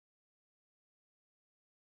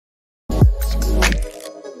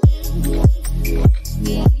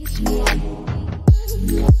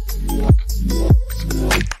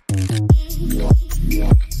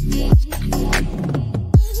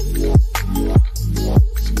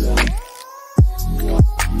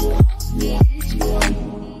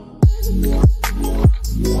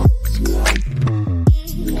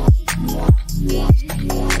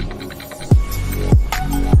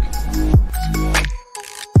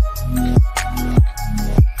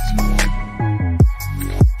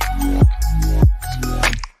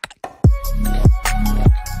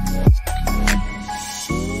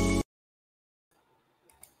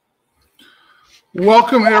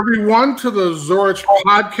Welcome, everyone, to the Zorich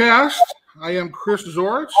podcast. I am Chris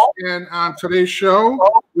Zorich, and on today's show,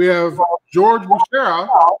 we have George Bashura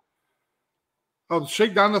of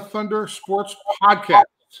Shakedown the Thunder Sports Podcast.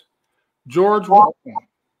 George, welcome.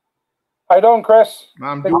 How you doing, Chris?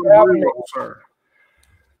 I'm doing very well, sir.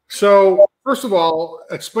 So, first of all,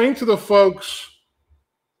 explain to the folks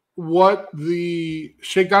what the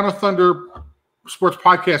Shakedown the Thunder Sports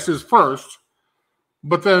Podcast is first.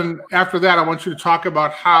 But then after that, I want you to talk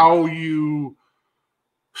about how you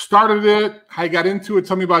started it, how you got into it.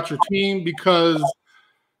 Tell me about your team, because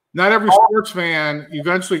not every sports fan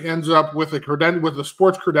eventually ends up with a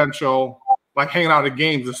sports credential, like hanging out at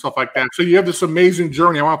games and stuff like that. So you have this amazing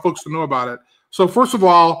journey. I want folks to know about it. So first of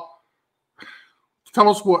all, tell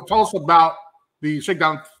us about the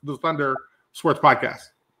Shakedown the Thunder Sports Podcast.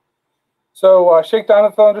 So Shakedown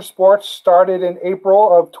the Thunder Sports started in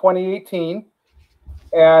April of 2018.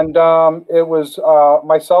 And it was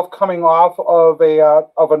myself coming off of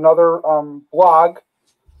another blog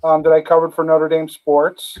that I covered for Notre Dame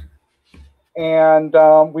Sports, and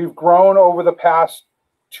we've grown over the past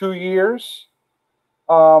 2 years.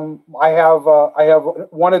 I have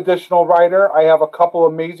one additional writer. I have a couple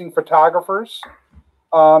amazing photographers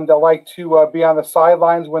that like to be on the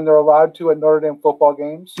sidelines when they're allowed to at Notre Dame football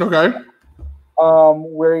games. Okay.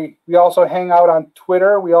 We also hang out on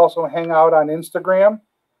Twitter. We also hang out on Instagram,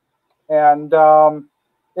 and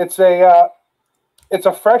it's a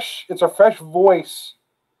fresh voice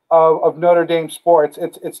of Notre Dame sports.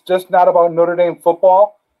 It's just not about Notre Dame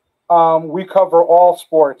football. We cover all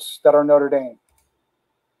sports that are Notre Dame.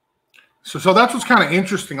 So that's what's kind of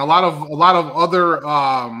interesting. A lot of other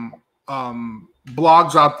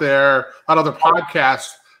blogs out there, a lot of other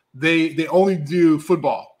podcasts, they only do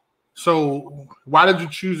football. So why did you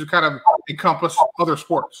choose to kind of encompass other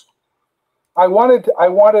sports? I wanted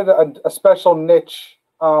a special niche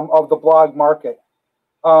of the blog market.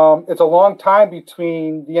 It's a long time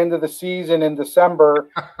between the end of the season in December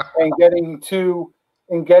and getting to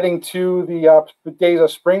the days of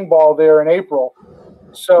spring ball there in April.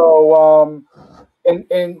 So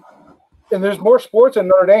and there's more sports in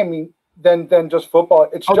Notre Dame than just football.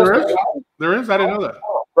 There is. I didn't know that.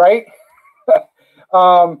 Right.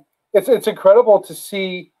 It's incredible to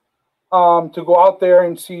see, to go out there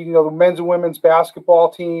and see, the men's and women's basketball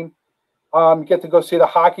team. Get to go see the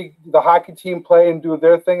hockey team play and do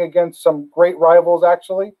their thing against some great rivals,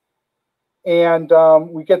 actually. And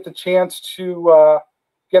we get the chance to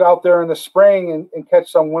get out there in the spring and catch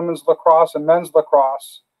some women's lacrosse and men's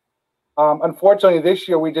lacrosse. Unfortunately, this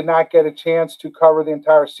year we did not get a chance to cover the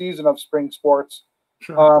entire season of spring sports.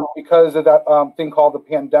 Sure. Because of that thing called the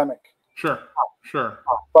pandemic. Sure.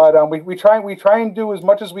 But we try and do as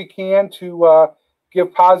much as we can to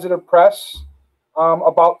give positive press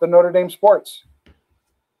about the Notre Dame sports.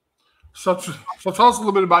 So tell us a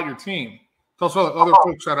little bit about your team. Tell us about other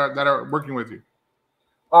folks that are working with you.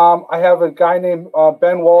 I have a guy named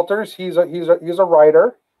Ben Walters. He's a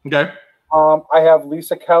writer. Okay. I have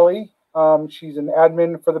Lisa Kelly. She's an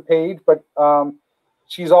admin for the page, but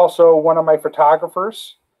she's also one of my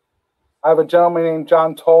photographers. I have a gentleman named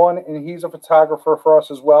John Tolan, and he's a photographer for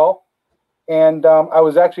us as well. And I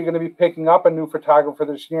was actually going to be picking up a new photographer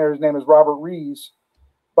this year. His name is Robert Rees,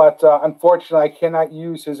 but unfortunately, I cannot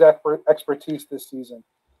use his expertise this season.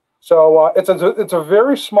 So it's a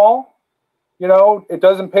very small, it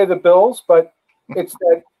doesn't pay the bills, but it's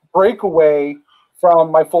that breakaway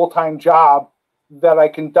from my full-time job that I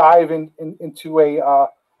can dive into a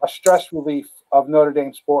stress relief of Notre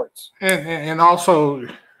Dame sports, and also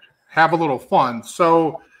have a little fun.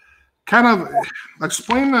 So kind of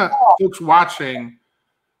explain to folks watching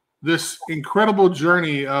this incredible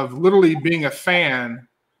journey of literally being a fan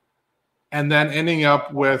and then ending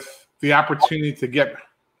up with the opportunity to get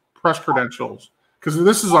press credentials, because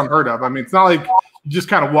this is unheard of. I mean, it's not like you just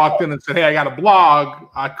kind of walked in and said, hey, I got a blog.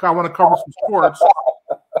 I want to cover some sports.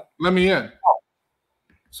 Let me in.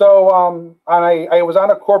 So I was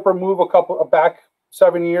on a corporate move back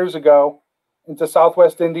 7 years ago into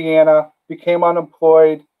Southwest Indiana, became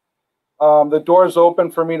unemployed. The doors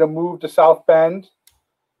opened for me to move to South Bend.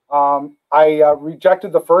 I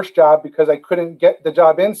rejected the first job because I couldn't get the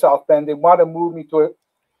job in South Bend. They wanted to move me to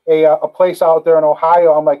a place out there in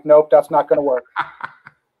Ohio. I'm like, nope, that's not going to work.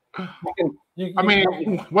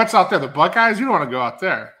 What's out there? The Buckeyes? You don't want to go out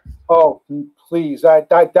there. Oh, please.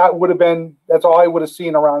 That would have been, that's all I would have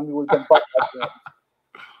seen around me would have been Buckeyes.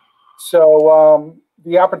 So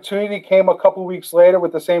the opportunity came a couple of weeks later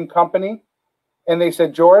with the same company. And they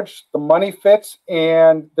said, George, the money fits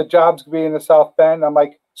and the job's going to be in the South Bend. I'm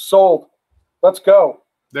like, sold. Let's go.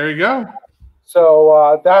 There you go.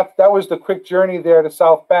 So that was the quick journey there to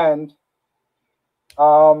South Bend.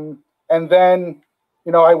 And then,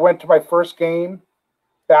 I went to my first game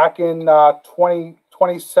back in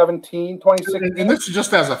 2017, 2016. And this is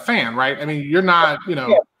just as a fan, right? I mean, you're not,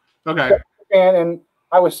 okay. And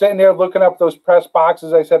I was sitting there looking up those press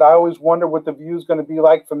boxes. I said, I always wonder what the view is going to be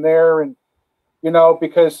like from there. And,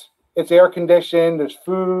 because it's air conditioned, there's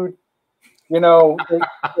food, but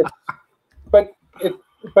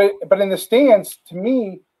in the stands, to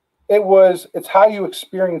me, it's how you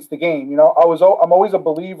experience the game. I'm always a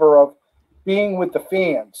believer of being with the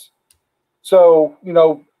fans. So,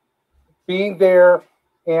 being there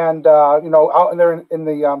and, out in there in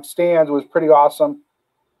the stands was pretty awesome.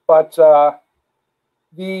 But there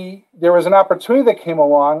was an opportunity that came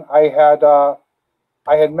along. I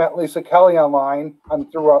had met Lisa Kelly online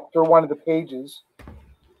through one of the pages.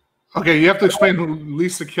 Okay, you have to explain who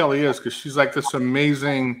Lisa Kelly is, because she's like this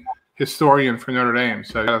amazing historian for Notre Dame.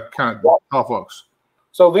 So you got to kind of tell folks.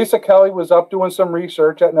 So Lisa Kelly was up doing some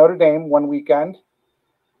research at Notre Dame one weekend,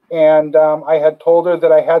 and I had told her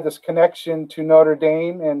that I had this connection to Notre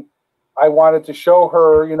Dame, and I wanted to show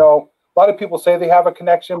her. A lot of people say they have a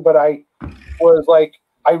connection, but I was like,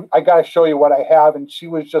 I got to show you what I have, and she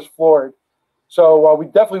was just floored. So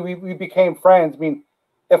we became friends. I mean,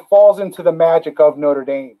 it falls into the magic of Notre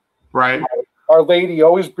Dame. Right. Our Lady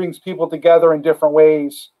always brings people together in different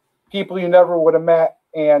ways, people you never would have met,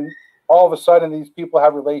 and all of a sudden these people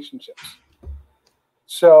have relationships.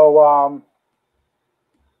 So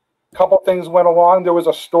a couple things went along. There was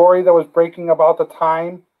a story that was breaking about the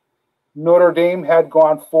time Notre Dame had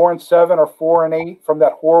gone 4-7 or 4-8 from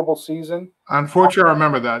that horrible season. Unfortunately, I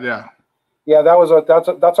remember that. Yeah. Yeah,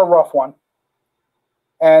 that's a rough one.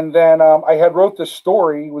 And then I had wrote this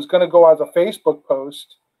story. It was going to go as a Facebook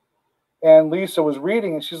post, and Lisa was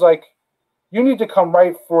reading, and she's like, "You need to come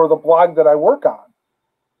write for the blog that I work on."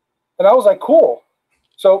 And I was like, "Cool."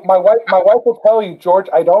 So my wife will tell you, George,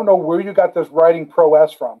 I don't know where you got this writing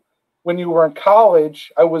prowess from. When you were in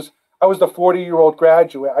college, I was the 40-year-old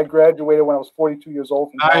graduate. I graduated when I was 42 years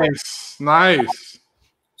old. Nice.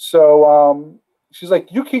 So she's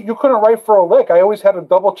like, you couldn't write for a lick. I always had to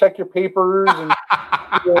double check your papers, and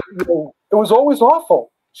it was always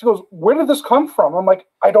awful. She goes, "Where did this come from?" I'm like,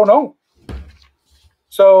 "I don't know."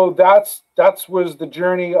 So that was the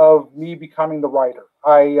journey of me becoming the writer.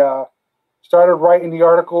 I started writing the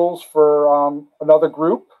articles for another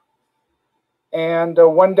group. And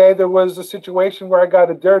one day there was a situation where I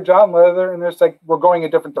got a Dear John letter, and it's like, we're going a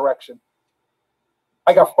different direction.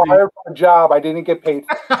 I got fired from a job I didn't get paid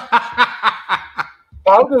for.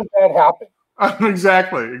 How does that happen?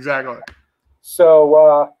 Exactly.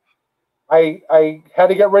 So I had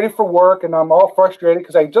to get ready for work, and I'm all frustrated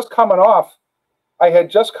because I had just come off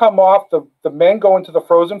the men going to the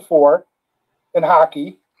Frozen Four in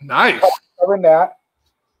hockey. Nice. Covering that.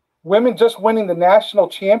 Women just winning the national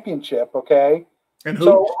championship, okay? And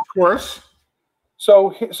who, of course.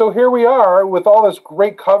 So here we are with all this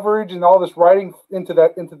great coverage and all this writing into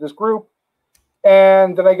this group,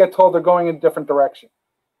 and then I get told they're going in a different direction.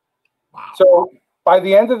 Wow. So by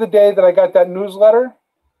the end of the day that I got that newsletter,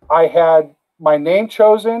 I had my name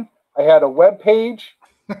chosen, I had a web page,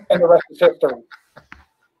 and the rest is history.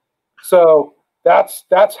 So that's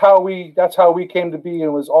how we came to be, and it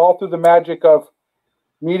was all through the magic of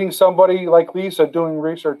meeting somebody like Lisa doing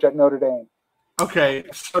research at Notre Dame. Okay,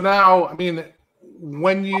 so now, I mean,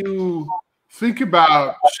 when you think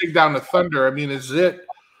about Shakedown the Thunder, I mean, is it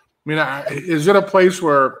a place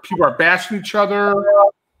where people are bashing each other,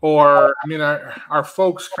 or I mean, are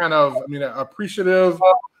folks kind of, appreciative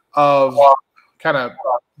of kind of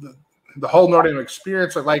the whole Notre Dame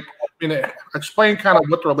experience? Explain kind of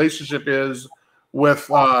what the relationship is with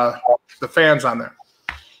the fans on there.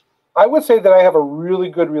 I would say that I have a really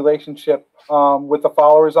good relationship with the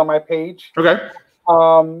followers on my page. Okay.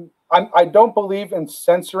 I don't believe in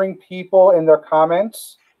censoring people in their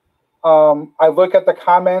comments. I look at the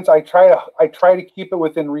comments. I try to keep it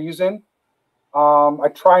within reason. I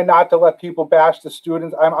try not to let people bash the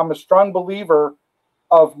students. I'm a strong believer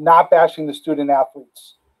of not bashing the student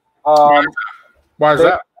athletes. Why is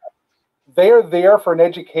that? They are there for an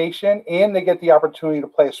education, and they get the opportunity to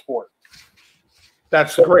play a sport.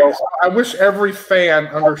 That's great. I wish every fan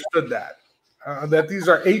understood that. That these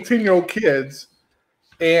are 18-year-old kids,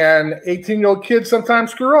 and 18-year-old kids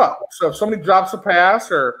sometimes screw up. So if somebody drops a pass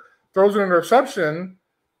or throws an interception,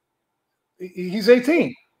 he's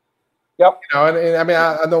 18. Yep. And I mean,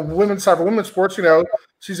 on the women's side for women's sports,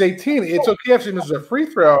 she's 18. It's okay if she misses a free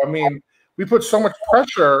throw. I mean, we put so much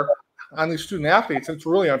pressure on these student athletes. It's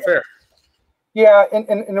really unfair. Yeah,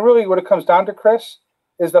 and really what it comes down to, Chris,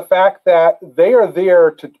 is the fact that they are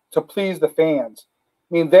there to please the fans.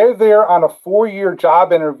 I mean, they're there on a 4-year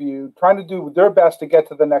job interview, trying to do their best to get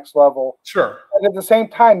to the next level. Sure. And at the same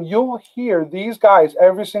time, you'll hear these guys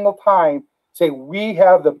every single time say, we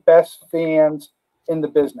have the best fans in the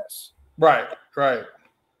business. Right, right.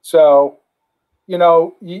 So, you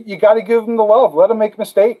know, you got to give them the love. Let them make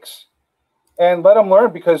mistakes and let them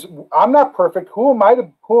learn, because I'm not perfect. Who am I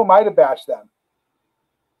to bash them?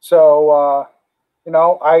 So, you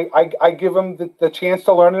know, I give them the chance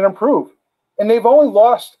to learn and improve. And they've only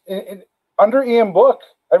lost under Ian Book.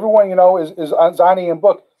 Everyone, you know, is on Ian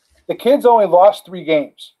Book. The kids only lost 3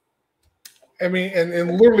 games. I mean,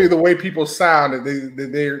 and literally the way people sound,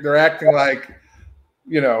 they're acting like,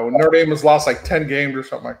 you know, Notre Dame has lost like 10 games or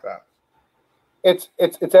something like that.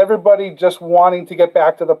 It's everybody just wanting to get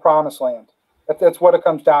back to the promised land. That's what it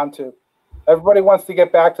comes down to. Everybody wants to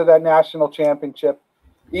get back to that national championship.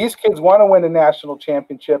 These kids want to win a national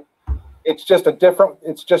championship. It's just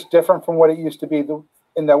different from what it used to be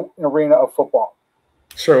in the arena of football.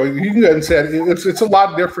 So you can go ahead and say it. It's a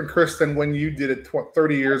lot different, Chris, than when you did it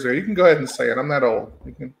 30 years ago. You can go ahead and say it. I'm that old.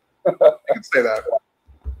 You can say that.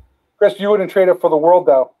 Chris, you wouldn't trade it for the world,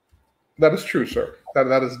 though. That is true, sir.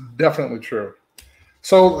 That is definitely true.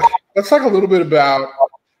 So let's talk a little bit about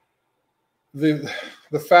the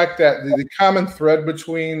fact that the common thread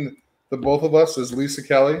between the both of us is Lisa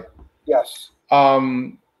Kelly. Yes. I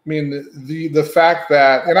mean, the fact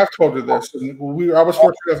that, and I've told you this, and I was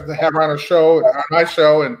fortunate to have her on a show, on my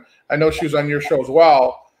show, and I know she was on your show as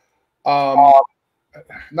well.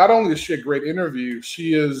 Not only is she a great interview,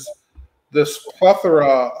 she is this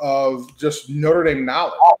plethora of just Notre Dame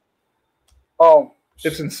knowledge. Oh,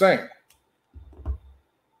 it's insane.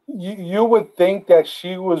 You would think that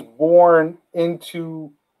she was born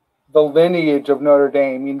into the lineage of Notre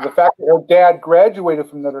Dame. I mean, the fact that her dad graduated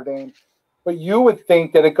from Notre Dame, but you would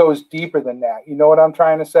think that it goes deeper than that. You know what I'm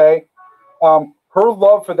trying to say? Her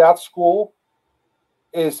love for that school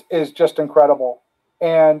is just incredible,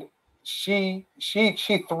 and she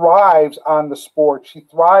thrives on the sport. She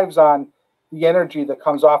thrives on the energy that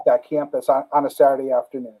comes off that campus on a Saturday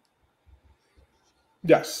afternoon.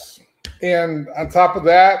 Yes. And on top of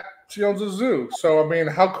that, she owns a zoo. So, I mean,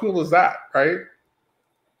 how cool is that, right?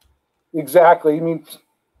 Exactly. I mean,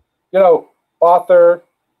 you know, author,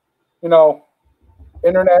 you know,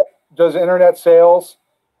 does internet sales,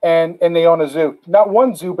 and they own a zoo. Not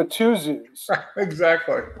one zoo, but 2 zoos.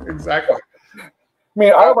 Exactly. I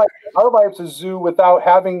mean, our life's a zoo without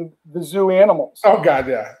having the zoo animals. Oh, God,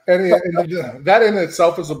 yeah. And that in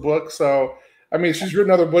itself is a book. So, I mean, she's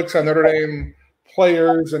written other books on Notre Dame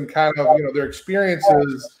players and kind of, you know, their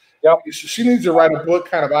experiences. Yep. She needs to write a book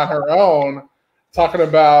kind of on her own, talking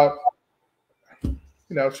about, you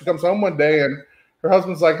know, she comes home one day and her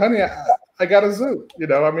husband's like, honey, I got a zoo. You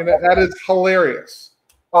know, I mean, that is hilarious.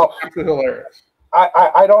 Oh, absolutely hilarious.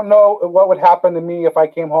 I don't know what would happen to me if I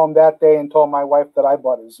came home that day and told my wife that I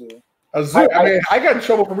bought a zoo. A zoo? I mean, I got in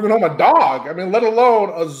trouble for bringing home a dog. I mean, let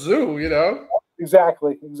alone a zoo, you know?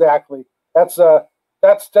 Exactly. That's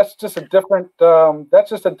just a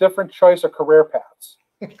different choice of career paths.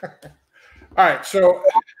 All right, so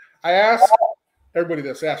I asked everybody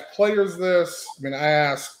this. I asked players this. I mean, I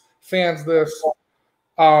asked fans this.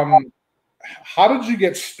 How did you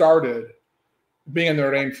get started being a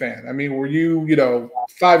Notre Dame fan? I mean, were you, you know,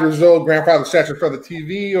 5 years old, grandfather sat in front of the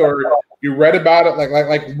TV, or you read about it?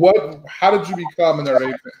 Like what? How did you become a Notre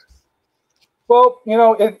Dame fan? Well, you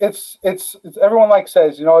know, it's everyone like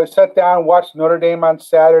says, you know, I sat down, watched Notre Dame on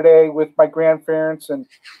Saturday with my grandparents, and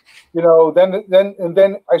you know,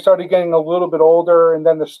 then I started getting a little bit older, and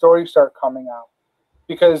then the stories start coming out,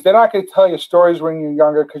 because they're not going to tell you stories when you're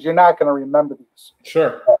younger, because you're not going to remember these.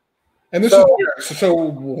 Sure. And this is weird. So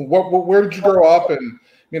where did you grow up? And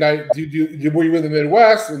you know, were you in the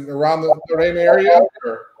Midwest and around the Notre Dame area?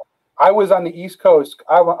 Or? I was on the East Coast.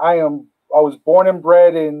 I was born and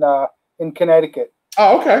bred in Connecticut.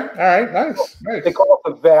 Oh, okay. All right. Nice. They call it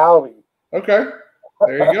the Valley. Okay.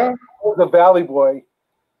 There you go. The Valley boy.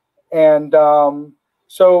 And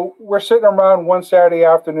so we're sitting around one Saturday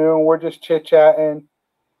afternoon. We're just chit-chatting.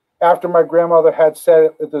 After my grandmother had said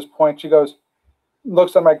it at this point, she goes,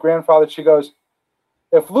 looks at my grandfather. She goes,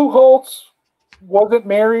 if Lou Holtz wasn't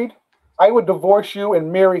married, I would divorce you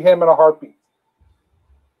and marry him in a heartbeat.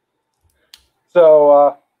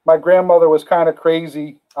 So my grandmother was kind of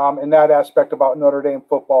crazy in that aspect about Notre Dame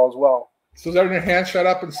football as well. So everyone in your hand shut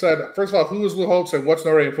up and said, first of all, who is Lou Holtz and what's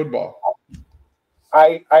Notre Dame football?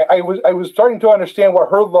 I was starting to understand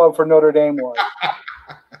what her love for Notre Dame was.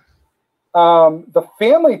 The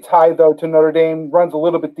family tie, though, to Notre Dame runs a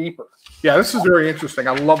little bit deeper. Yeah, this is very interesting.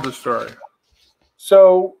 I love this story.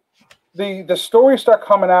 So the stories start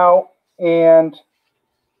coming out, and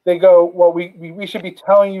they go, well, we should be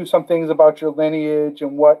telling you some things about your lineage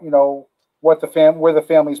and what where the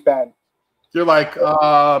family's been. You're like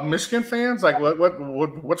Michigan fans, like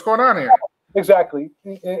what's going on here? Exactly.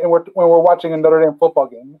 And when we're watching a Notre Dame football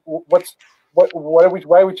game, why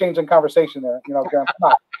are we changing conversation there? Graham, come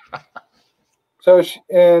on. So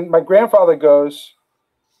and my grandfather goes,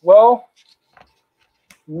 well,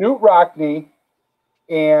 Newt Rockne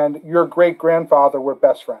and your great grandfather were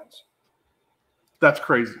best friends. That's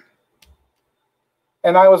crazy.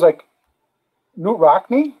 And I was like, Newt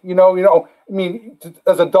Rockne? I mean,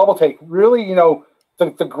 as a double take, really,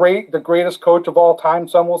 the greatest coach of all time,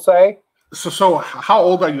 some will say. So how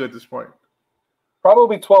old are you at this point?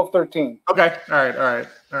 Probably 12, 13. Okay. All right.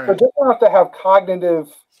 So just enough to have cognitive,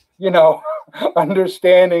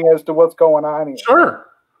 understanding as to what's going on here. Sure.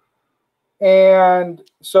 And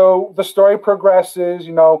so the story progresses.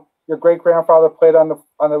 Your great grandfather played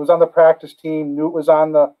was on the practice team. Newt was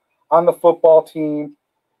on the football team.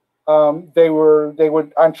 They were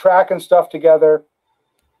on track and stuff together.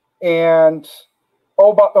 And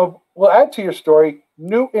we'll add to your story.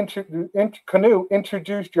 Canute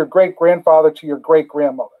introduced your great grandfather to your great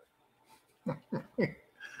grandmother.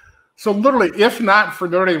 So literally, if not for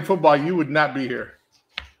Notre Dame football, you would not be here.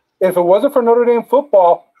 If it wasn't for Notre Dame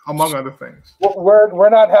football, among other things, we're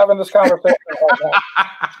not having this conversation right now.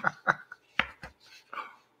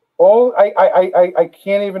 Oh, I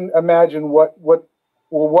can't even imagine what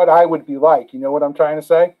I would be like. You know what I'm trying to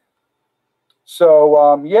say?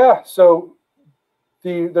 So so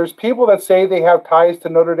there's people that say they have ties to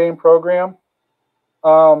Notre Dame program.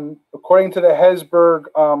 According to the Hesburgh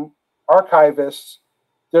archivists,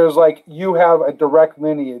 there's you have a direct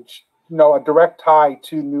lineage, a direct tie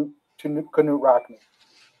to Canute Rockne.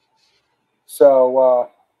 So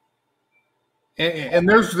and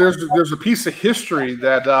there's a piece of history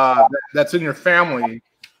that's in your family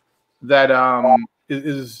that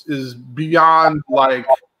is beyond I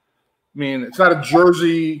mean, it's not a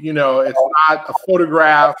jersey, it's not a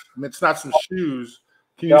photograph, it's not some shoes.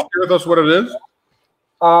 Can you share with us what it is?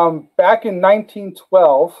 Back in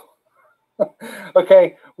 1912,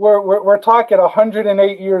 okay, we're talking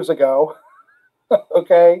 108 years ago.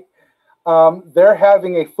 Okay, they're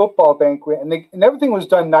having a football banquet, and everything was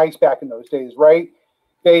done nice back in those days, right?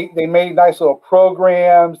 They made nice little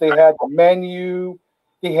programs. They had the menu.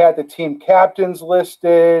 They had the team captains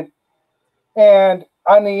listed, and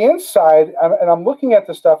on the inside, and I'm looking at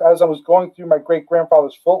the stuff as I was going through my great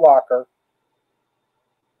grandfather's Foot Locker.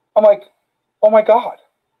 I'm like, oh my God!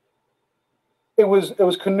 It was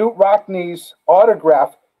Canute Rockne's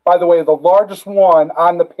autograph. By the way, the largest one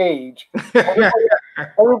on the page.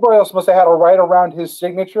 Everybody else must have had to write around his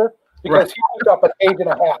signature because he took up a page and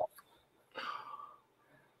a half.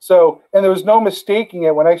 So, and there was no mistaking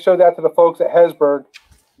it. When I showed that to the folks at Hesburgh,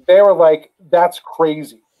 they were like, "That's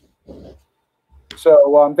crazy."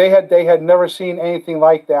 So they had never seen anything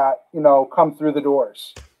like that, come through the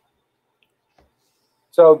doors.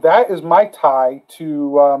 So that is my tie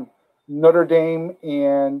to Notre Dame,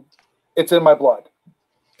 and it's in my blood.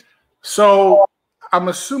 So I'm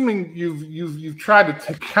assuming you've tried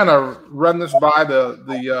to kind of run this by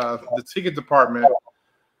the ticket department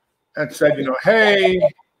and said, hey,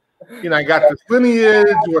 I got this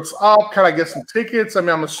lineage. What's up? Can I get some tickets? I mean,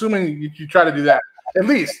 I'm assuming you try to do that at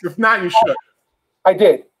least. If not, you should. I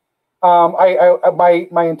did.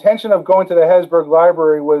 My intention of going to the Hesburgh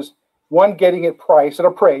Library was, one, getting it priced and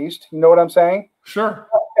appraised. You know what I'm saying? Sure.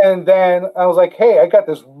 And then I was like, hey, I got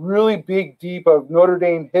this really big, deep of Notre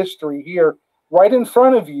Dame history here right in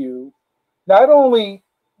front of you. Not only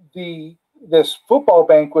this football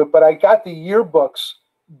banquet, but I got the yearbooks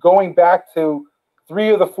going back to 3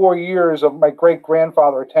 of the 4 years of my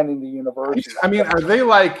great-grandfather attending the university. I mean, are they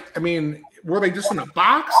were they just in a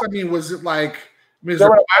box? I mean, was it is there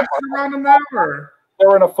plastic around them now? Or? They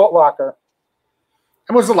were in a Foot Locker.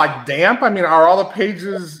 And was it damp? I mean, are all the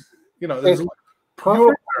pages, it's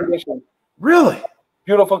perfect condition? Really?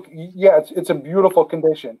 Beautiful. Yeah, it's a beautiful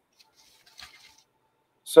condition.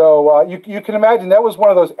 So you can imagine that was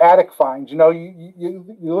one of those attic finds.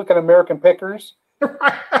 You look at American Pickers,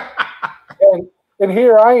 and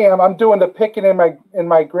here I am. I'm doing the picking in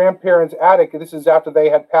my grandparents' attic. This is after they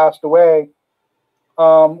had passed away.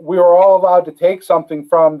 We were all allowed to take something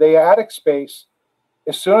from the attic space.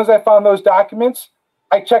 As soon as I found those documents,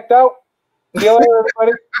 I checked out. See you later,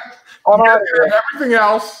 everybody. I'm out of here. Everything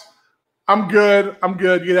else, I'm good.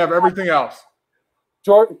 You have everything else.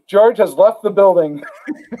 George has left the building.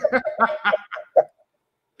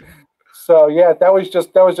 So yeah, that was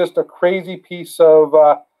just a crazy piece of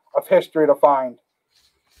history to find.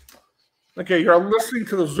 Okay, you're listening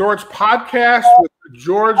to the Zorich podcast with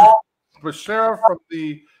George Bashura from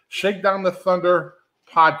the Shakedown the Thunder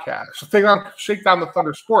podcast. Shakedown the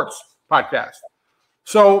Thunder Sports podcast.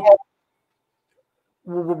 So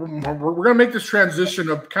we're going to make this transition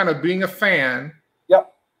of kind of being a fan.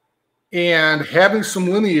 Yep. And having some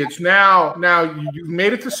lineage. Now you've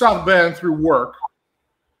made it to South Bend through work.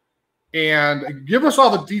 And give us all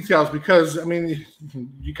the details because, I mean,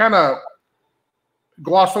 you kind of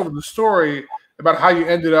glossed over the story about how you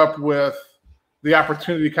ended up with the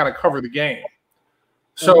opportunity to kind of cover the game.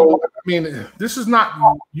 So, I mean, this is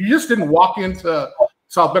not – you just didn't walk into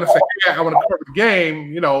South Bend and say, hey, I want to cover the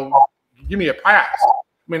game, give me a pass. I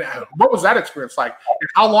mean, what was that experience like? And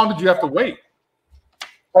how long did you have to wait?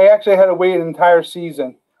 I actually had to wait an entire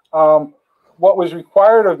season. What was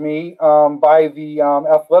required of me by the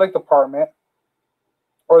athletic department,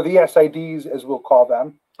 or the SIDs as we'll call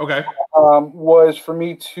them, okay, was for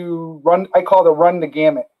me to run. I call it run the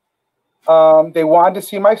gamut. They wanted to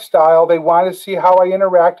see my style. They wanted to see how I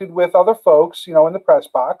interacted with other folks, in the press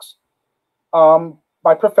box.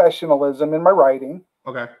 My professionalism in my writing.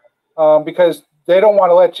 Okay. Because they don't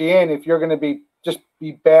want to let you in if you're going to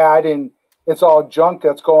be bad and it's all junk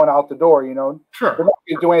that's going out the door, Sure. They're not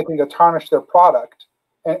going to do anything to tarnish their product,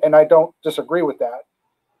 and I don't disagree with that.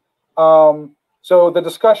 So the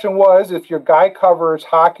discussion was if your guy covers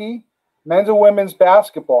hockey, men's and women's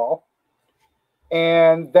basketball,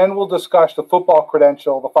 and then we'll discuss the football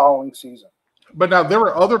credential the following season. But now there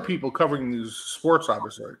were other people covering these sports,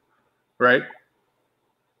 obviously, right?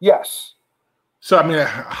 Yes. So, I mean,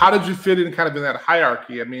 how did you fit in kind of in that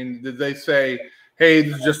hierarchy? I mean, did they say, hey,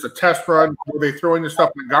 this is just a test run? Were they throwing your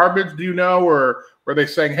stuff in the garbage, do you know? Or were they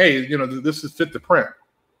saying, hey, this is fit to print?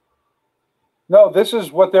 No, this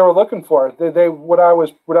is what they were looking for. What I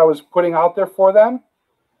was putting out there for them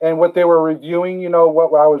and what they were reviewing,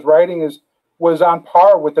 what I was writing was on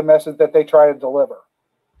par with the message that they try to deliver.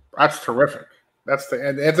 That's terrific. That's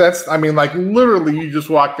I mean, like literally you just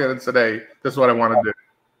walked in and said, hey, this is what I want to do.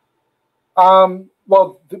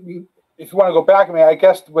 Well, if you want to go back, I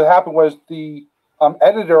guess what happened was the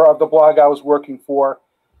editor of the blog I was working for,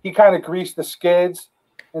 he kind of greased the skids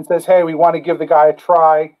and says, hey, we want to give the guy a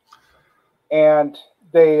try. And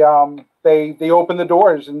they opened the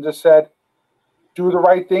doors and just said, do the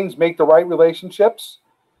right things, make the right relationships.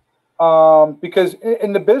 Because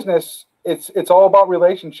in the business, it's all about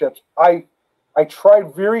relationships. I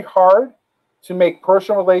tried very hard to make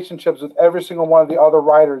personal relationships with every single one of the other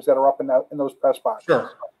writers that are up in those press boxes.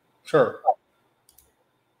 Sure.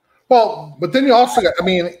 Well, but then you also got,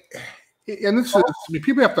 and this is,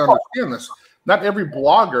 people have to understand this. Not every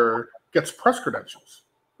blogger gets press credentials.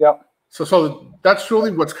 Yep. So that's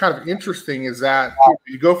really what's kind of interesting is that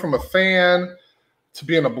you go from a fan to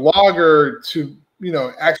being a blogger to,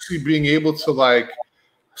 actually being able to like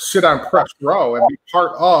sit on press row and be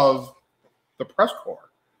part of the press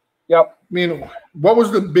corps. Yep. I mean, what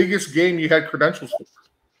was the biggest game you had credentials for?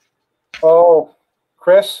 Oh,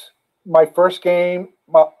 Chris, my first game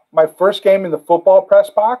in the football press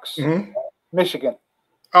box, Michigan.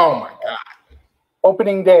 Oh my God.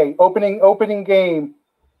 Opening day, opening game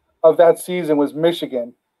of that season was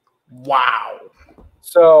Michigan. Wow.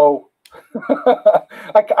 So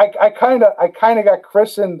I kind of got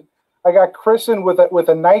christened. I got christened with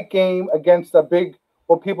a night game against a big,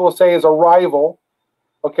 what people say is a rival.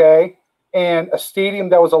 Okay, and a stadium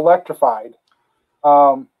that was electrified.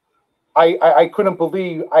 I couldn't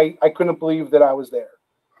believe that I was there.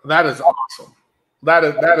 That is awesome. That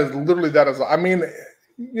is literally. I mean,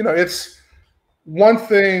 it's one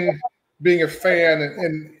thing being a fan,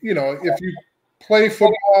 and if you play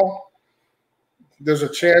football, there's a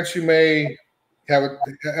chance you may have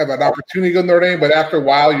an opportunity to go to Notre Dame, but after a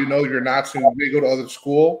while, you're not, so you may go to other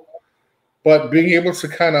school. But being able to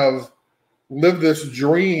kind of live this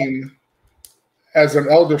dream as an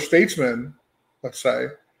elder statesman, let's say,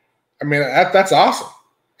 that's awesome.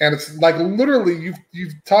 And it's like literally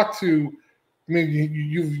you've talked to,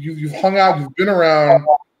 you've hung out, you've been around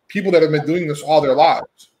people that have been doing this all their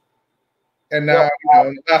lives. And now,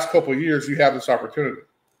 in the last couple of years, you have this opportunity.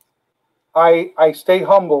 I stay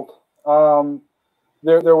humbled.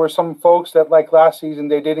 There were some folks that, like last season,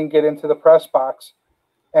 they didn't get into the press box.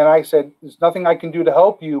 And I said, there's nothing I can do to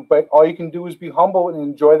help you, but all you can do is be humble and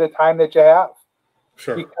enjoy the time that you have.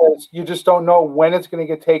 Sure. Because you just don't know when it's going to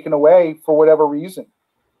get taken away for whatever reason.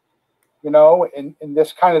 And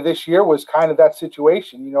this year was kind of that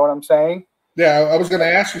situation. You know what I'm saying? Yeah, I was going to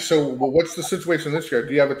ask you, so what's the situation this year?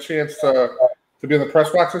 Do you have a chance to be in the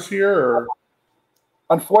press box this year? Or?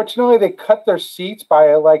 Unfortunately, they cut their seats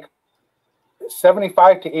by like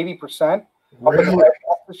 75 to 80% really?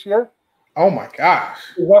 this year. Oh my gosh!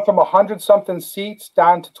 We went from 100-something seats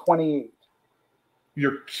down to 28.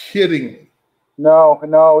 You're kidding me. No,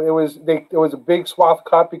 it was a big swath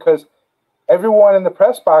cut because everyone in the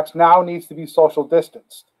press box now needs to be social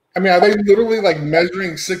distanced. I mean, are they literally like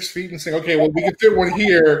measuring 6 feet and saying, okay, well, we can fit one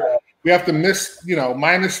here. We have to miss,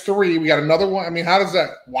 -3. We got another one. I mean, how does that?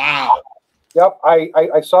 Wow. Yep,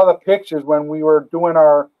 I saw the pictures when we were doing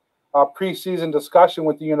our preseason discussion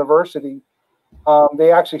with the university.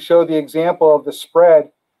 They actually showed the example of the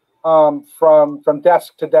spread from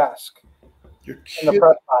desk to desk in the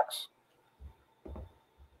press box.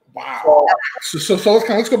 Wow. So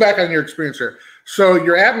let's go back on your experience here. So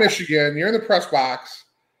you're at Michigan. You're in the press box.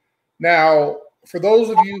 Now, for those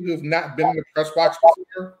of you who have not been in the press box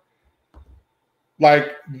before,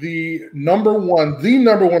 like the number one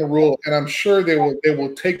rule, and I'm sure they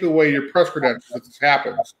will take away your press credentials if this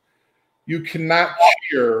happens. You cannot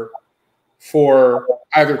cheer for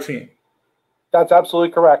either team. That's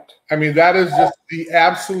absolutely correct. I mean, that is just the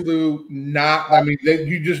absolute not. I mean,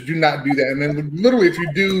 you just do not do that. And then literally, if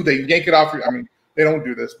you do, they yank it off. I mean, they don't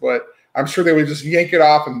do this, but I'm sure they would just yank it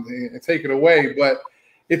off and take it away. But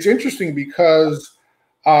it's interesting because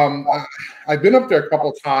I've been up there a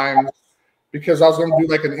couple of times because I was going to do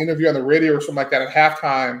like an interview on the radio or something like that at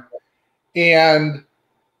halftime. And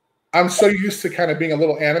I'm so used to kind of being a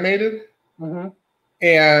little animated. Mm-hmm.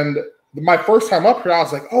 And my first time up here, I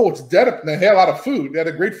was like, oh, it's dead up there. They had a lot of food. They had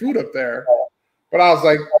a great food up there. But I was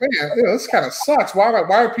like, man, this kind of sucks. Why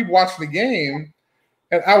are people watching the game?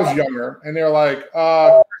 And I was younger. And they were like,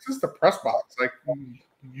 this is the press box. Like,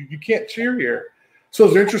 you can't cheer here. So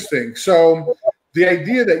it's interesting. So the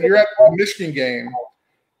idea that you're at the Michigan game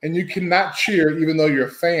and you cannot cheer even though you're a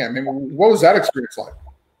fan. I mean, what was that experience like?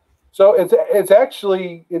 So it's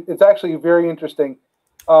actually very interesting.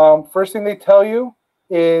 First thing they tell you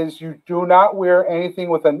is you do not wear anything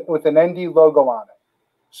with an ND logo on it.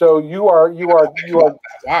 So you are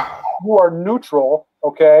wow. You are neutral,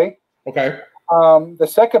 okay? Okay. The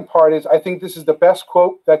second part is I think this is the best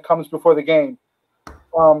quote that comes before the game.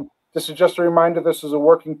 This is just a reminder, this is a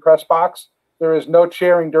working press box. There is no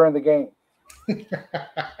cheering during the game.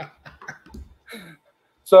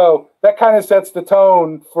 So that kind of sets the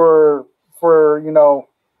tone for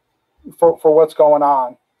what's going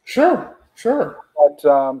on. Sure. But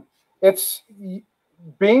it's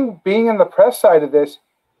being in the press side of this,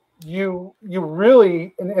 you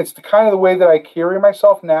really, and it's the kind of the way that I carry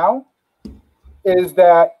myself now, is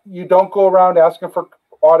that you don't go around asking for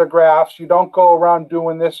autographs. You don't go around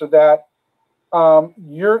doing this or that.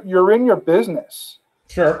 You're in your business.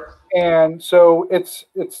 Sure. And so it's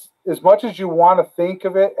as much as you want to think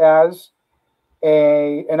of it as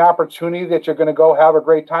an opportunity that you're going to go have a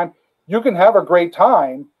great time. You can have a great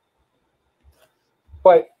time,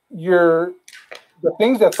 but the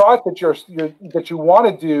things that you want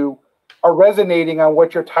to do are resonating on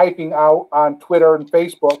what you're typing out on Twitter and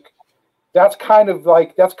Facebook. That's kind of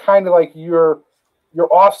like your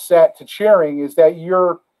offset to cheering is that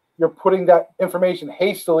you're putting that information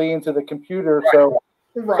hastily into the computer, right. so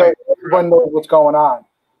everyone knows what's going on.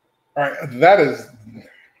 All right,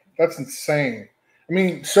 that's insane. I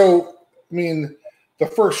mean, the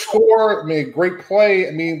first score, great play.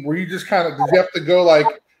 I mean, were you just did you have to go like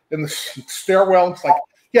in the stairwell? And it's like,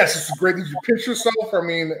 yes, this is great. Did you pinch yourself? I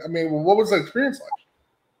mean, what was the experience like?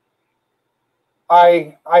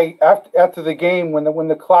 I after the game when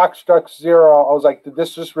the clock struck 0, I was like, did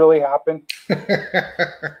this just really happen?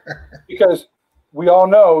 Because we all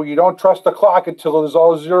know you don't trust the clock until there's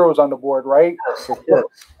all zeros on the board, right? Of course.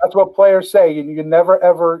 That's what players say. You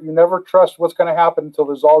never trust what's going to happen until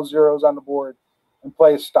there's all zeros on the board and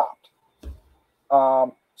play is stopped.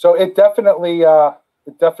 So it definitely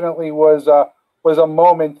was a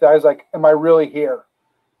moment that I was like, am I really here?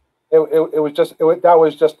 It was just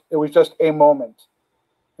a moment.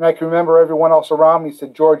 And I can remember everyone else around me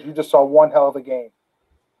said, George, you just saw one hell of a game.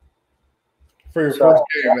 For your first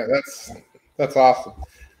game, that's awesome.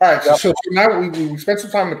 All right, so now we spent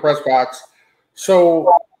some time in the press box.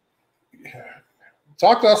 So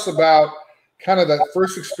talk to us about kind of that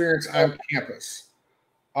first experience on campus.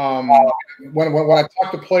 When I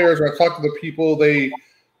talk to players or I talk to the people, they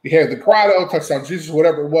had the grotto, touchdown Jesus,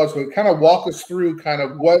 whatever it was, but kind of walk us through kind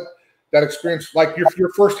of what that experience, like your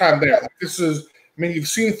first time there. Like this is, you've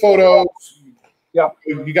seen photos. Yeah.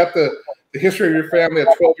 You got the history of your family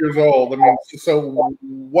at 12 years old. So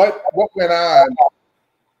what went on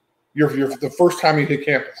the first time you hit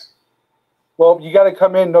campus? Well, you got to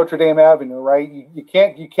come in Notre Dame Avenue, right? You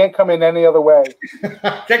can't come in any other way.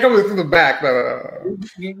 Can't come in through the back. No.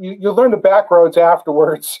 You learn the back roads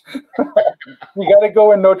afterwards. You got to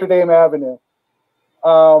go in Notre Dame Avenue.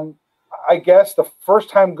 I guess the first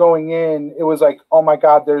time going in, it was like, oh my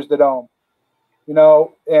God, there's the dome,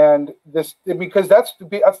 and because that's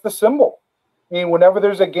the symbol. I mean, whenever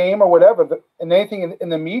there's a game or whatever, and anything in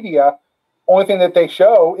the media, only thing that they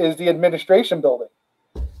show is the administration building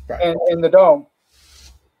and in the dome.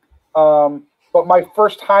 But my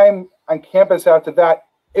first time on campus after that,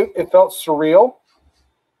 it felt surreal.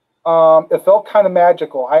 It felt kind of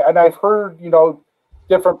magical. I've heard,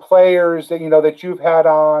 different players that, that you've had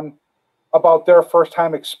on about their first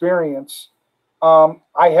time experience.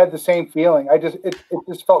 I had the same feeling. It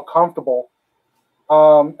just felt comfortable.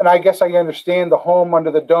 And I guess I understand the home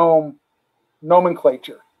under the dome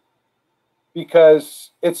nomenclature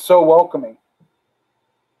because it's so welcoming.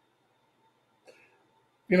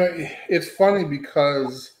 It's funny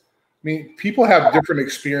because, people have different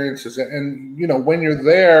experiences. And when you're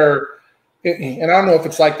there, and I don't know if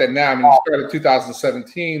it's like that now. You started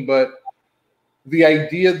 2017, but the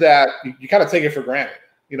idea that you kind of take it for granted.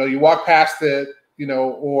 You walk past it,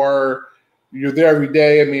 or you're there every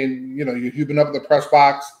day. You've been up in the press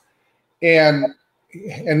box. And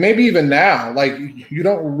maybe even now, like, you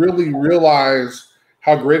don't really realize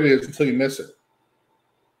how great it is until you miss it.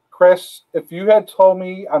 Chris, if you had told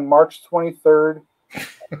me on March 23rd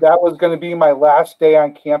that was going to be my last day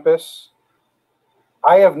on campus,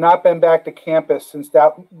 I have not been back to campus since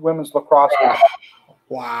that women's lacrosse game.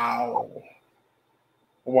 Wow.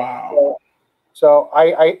 So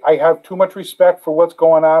I have too much respect for what's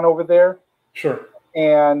going on over there. Sure.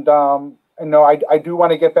 And I do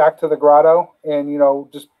want to get back to the grotto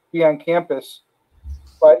and just be on campus,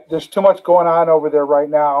 but there's too much going on over there right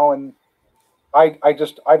now, and I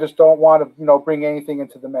just don't want to bring anything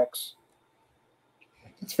into the mix.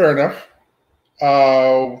 That's fair enough.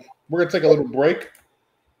 We're gonna take a little break,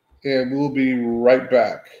 and we'll be right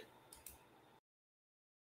back.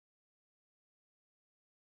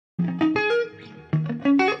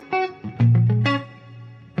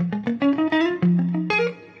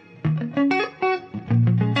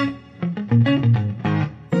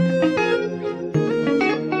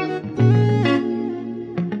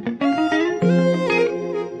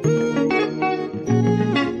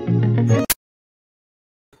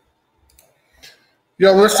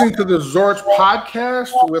 You're listening to the Zorich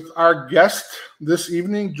podcast with our guest this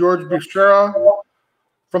evening, George Bashura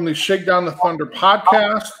from the Shakedown the Thunder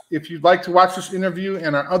podcast. If you'd like to watch this interview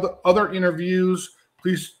and our other interviews,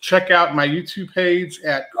 please check out my YouTube page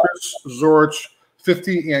at Chris Zorich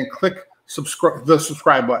 50 and click the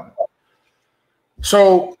subscribe button.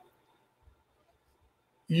 So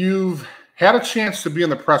you've had a chance to be in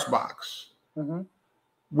the press box. Mm-hmm.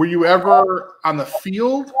 Were you ever on the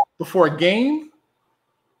field before a game?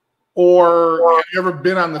 Or have you ever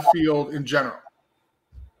been on the field in general?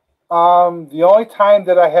 The only time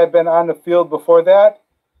that I had been on the field before that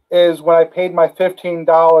is when I paid my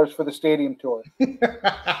 $15 for the stadium tour. And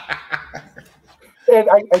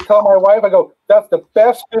I tell my wife, I go, that's the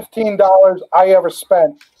best $15 I ever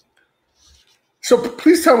spent. So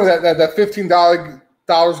please tell me that $15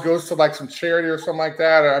 goes to like some charity or something like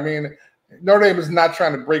that. Or, Notre Dame is not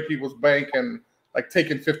trying to break people's bank and like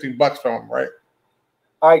taking $15 from them, right?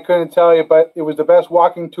 I couldn't tell you, but it was the best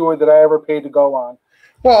walking tour that I ever paid to go on.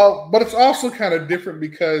 Well, but it's also kind of different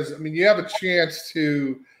because, you have a chance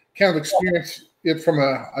to kind of experience it from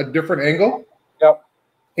a different angle. Yep.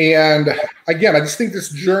 And again, I just think this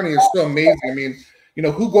journey is so amazing.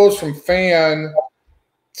 Who goes from fan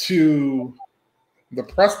to the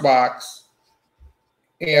press box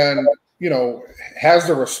and, has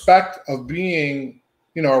the respect of being,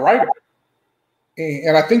 a writer?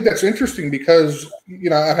 And I think that's interesting because,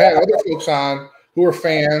 I've had other folks on who are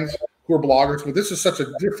fans, who are bloggers, but this is such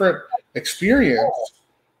a different experience.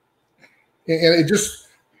 And it just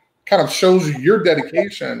kind of shows your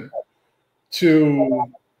dedication to,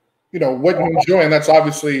 what you enjoy. And that's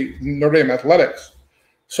obviously Notre Dame athletics.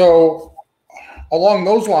 So along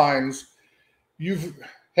those lines, you've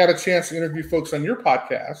had a chance to interview folks on your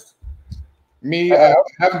podcast. Me, I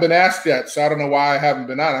haven't been asked yet, so I don't know why I haven't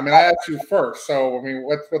been on. I asked you first, so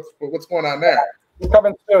what's going on there?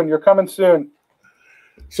 You're coming soon.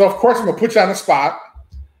 So of course I'm gonna put you on the spot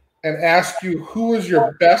and ask you who was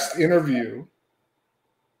your best interview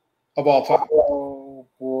of all time. Oh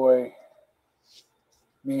boy,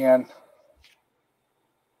 man.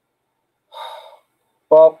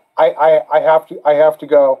 Well, I have to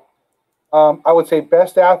go. I would say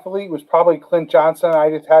best athlete was probably Clint Johnson. I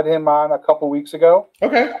just had him on a couple weeks ago.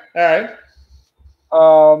 Okay, all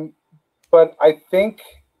right. But I think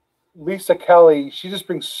Lisa Kelly, she just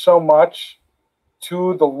brings so much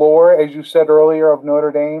to the lore, as you said earlier, of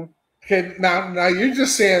Notre Dame. Okay, now you're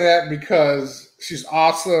just saying that because she's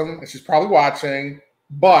awesome and she's probably watching,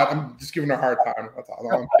 but I'm just giving her a hard time. That's all.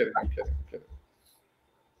 No, I'm kidding.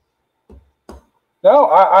 No,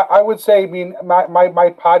 I would say, I mean,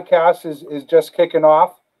 my podcast is just kicking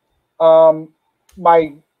off. I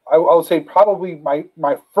would say probably my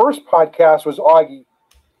first podcast was Augie.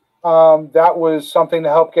 That was something to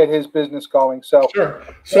help get his business going. So sure.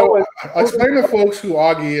 So explain to folks who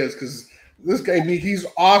Augie is, because this guy, he's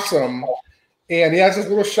awesome, and he has this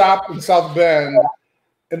little shop in South Bend,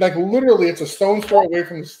 and like literally, it's a stone's throw away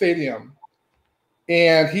from the stadium,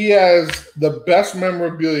 and he has the best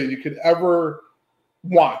memorabilia you could ever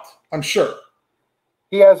want. I'm sure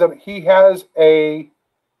he has a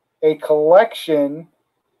collection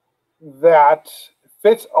that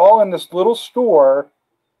fits all in this little store.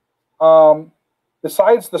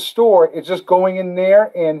 Besides the store, it's just going in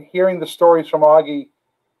there and hearing the stories from Augie,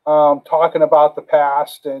 talking about the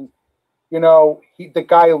past, and the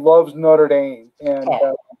guy loves Notre Dame. And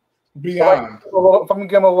beyond. If I'm gonna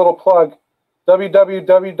give him a little plug,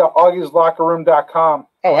 www.augieslockerroom.com.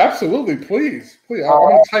 Oh, absolutely! Please. I'm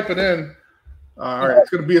gonna type it in. All right, it's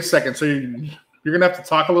gonna be a second, so you're gonna have to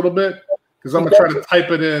talk a little bit because I'm gonna try to type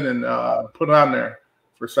it in and put it on there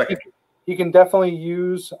for a second. He can definitely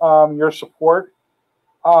use your support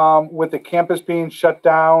with the campus being shut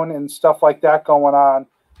down and stuff like that going on.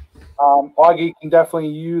 Augie can definitely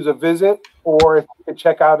use a visit, or if you can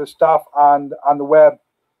check out his stuff on the web.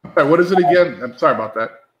 Okay, what is it again? I'm sorry about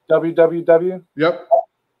that. www. Yep.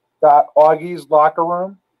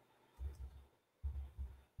 .augieslockerroom.com.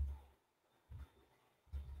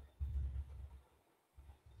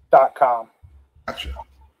 Gotcha.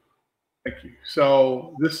 Thank you.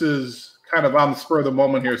 So this is kind of on the spur of the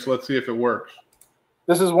moment here, so let's see if it works.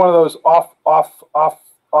 This is one of those off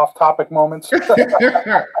topic moments. How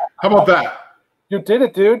about that? You did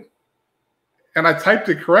it, dude. And I typed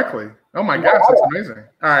it correctly. Oh my gosh, that's amazing.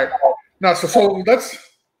 All right. Now, so let's.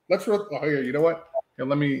 Oh, here, you know what? Here,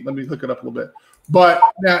 let me look it up a little bit. But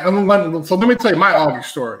yeah, so let me tell you my Augie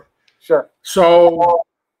story. Sure. So,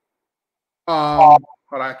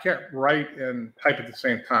 but I can't write and type at the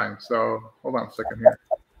same time. So hold on a second here.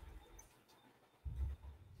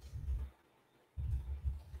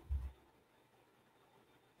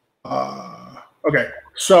 Okay,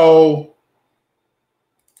 so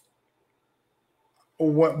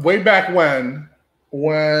way back when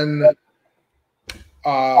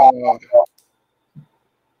God,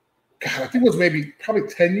 I think it was probably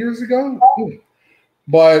 10 years ago,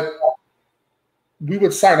 but we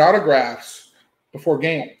would sign autographs before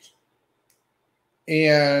games.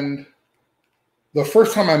 And the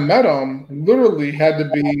first time I met him literally had to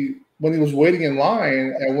be when he was waiting in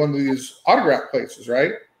line at one of these autograph places,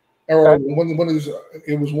 right? Or it was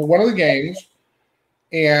one of the games,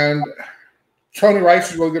 and Tony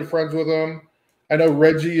Rice is really good friends with him. I know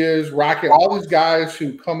Reggie is, Rocket, all these guys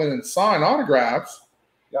who come in and sign autographs.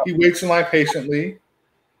 Yep. He waits in line patiently.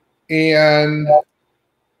 And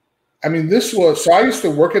I mean, so I used to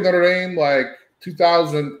work at Notre Dame like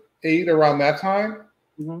 2008, around that time.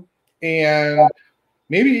 Mm-hmm. And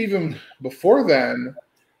maybe even before then,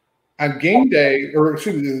 on game day, or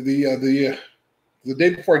excuse me, the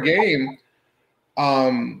day before a game,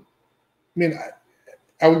 I mean,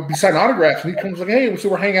 I would be signing autographs, and he comes like, "Hey, so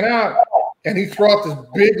we're hanging out," and he throw out this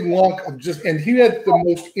big lunk of and he had the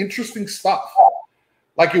most interesting stuff.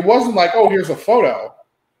 Like, it wasn't like, "Oh, here's a photo,"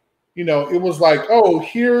 it was like, "Oh,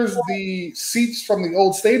 here's the seats from the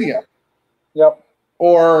old stadium." Yep.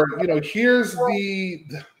 Or here's a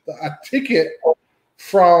ticket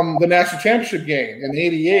from the national championship game in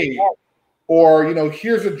 '88. Or,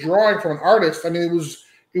 here's a drawing from an artist. I mean, it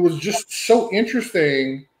was just so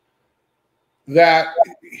interesting that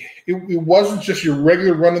it wasn't just your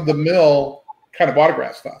regular run-of-the-mill kind of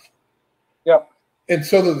autograph stuff. Yep. And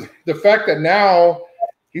so the fact that now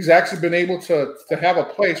he's actually been able to have a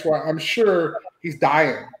place where I'm sure he's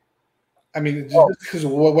dying. I mean, just because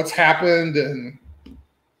of what's happened. And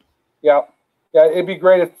yeah, it'd be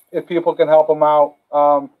great if people can help him out,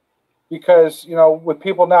 because, with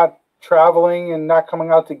people not traveling and not coming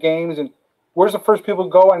out to games, and where's the first people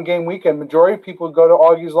go on game weekend? Majority of people go to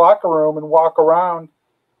Augie's locker room and walk around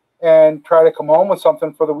and try to come home with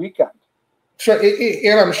something for the weekend. Sure,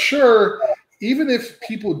 and I'm sure even if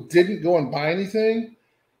people didn't go and buy anything,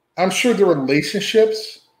 I'm sure the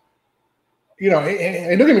relationships, and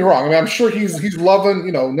don't get me wrong, I mean, I'm sure he's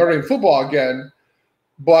loving, Notre Dame football again,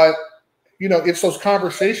 but it's those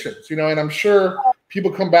conversations, and I'm sure people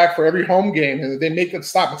come back for every home game and they make it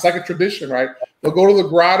stop. It's like a tradition, right? They'll go to the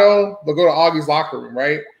grotto, they'll go to Augie's locker room,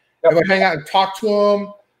 right? Yep. And they'll hang out and talk to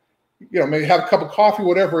him. maybe have a cup of coffee,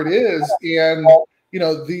 whatever it is. And,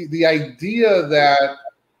 the idea that,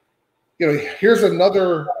 here's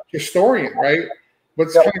another historian, right? But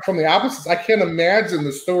it's coming from the opposites. I can't imagine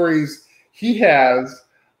the stories he has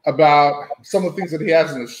about some of the things that he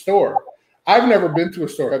has in his store. I've never been to a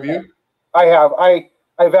store. Have you? I have.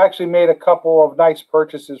 I've actually made a couple of nice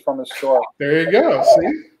purchases from his store. There you go.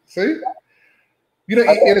 See?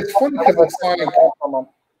 And it's funny because it's like,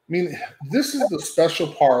 this is the special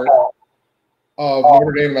part of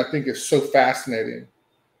Notre Dame that I think is so fascinating,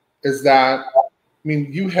 is that,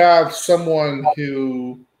 you have someone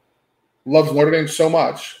who loves Notre Dame so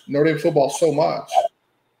much, Notre Dame football so much,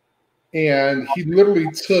 and he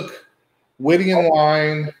literally took waiting in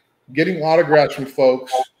line, getting autographs from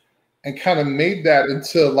folks, and kind of made that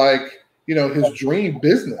into like, his dream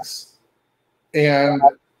business. And,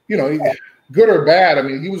 good or bad,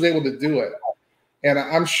 he was able to do it. And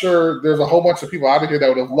I'm sure there's a whole bunch of people out of here that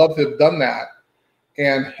would have loved to have done that.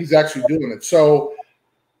 And he's actually doing it. So,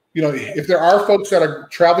 if there are folks that are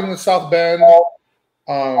traveling to South Bend,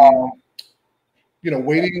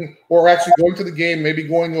 waiting or actually going to the game, maybe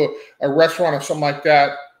going to a restaurant or something like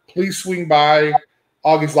that, please swing by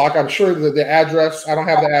Augie's Lock. I'm sure that the address, I don't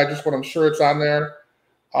have the address, but I'm sure it's on there.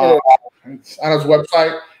 It's on his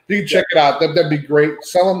website. You can check it out. That'd be great.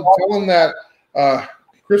 Tell him that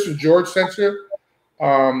Chris and George sent you.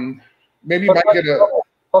 Maybe you might get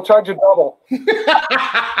I'll charge you double.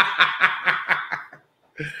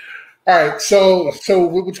 All right. So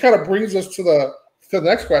which kind of brings us to the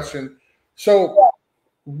next question. So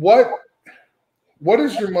what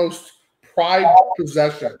is your most prized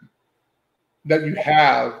possession that you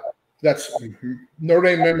have that's Notre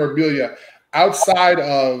Dame memorabilia outside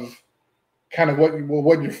of kind of what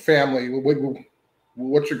your family,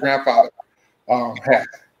 what your grandfather had?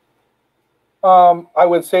 I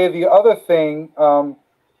would say the other thing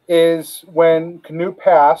is when Canute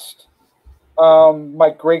passed, my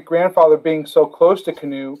great-grandfather being so close to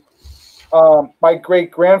Canute, my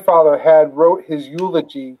great-grandfather had wrote his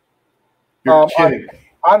eulogy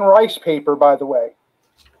on rice paper, by the way.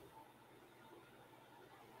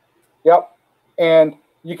 Yep. And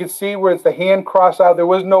you can see where it's the hand crossed out. There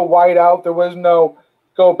was no white out. There was no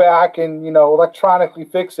go back and, electronically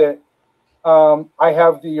fix it. I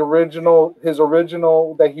have his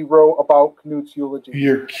original that he wrote about Canute's eulogy.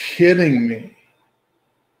 You're kidding me.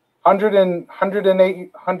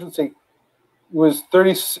 108, it was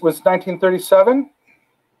 1937.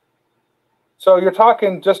 So you're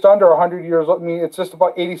talking just under 100 years old. It's just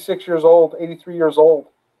about 86 years old, 83 years old.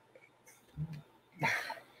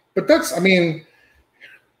 But that's like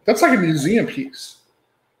a museum piece.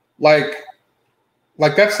 Like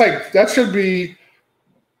that should be,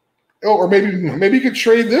 or maybe you could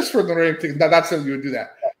trade this for the Notre Dame. Not saying you would do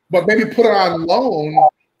that, but maybe put it on loan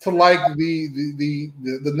to like the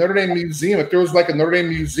Notre Dame museum. If there was like a Notre Dame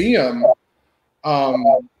museum,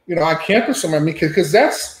 on campus somewhere, because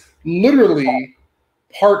that's literally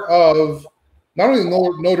part of not only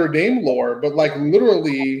Notre Dame lore, but like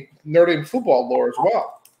literally Notre Dame football lore as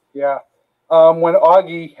well. Yeah. When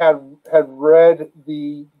Augie had read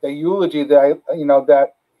the eulogy that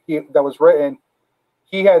was written,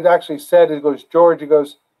 he had actually said, he goes, George,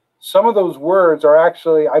 some of those words are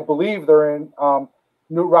actually, I believe they're in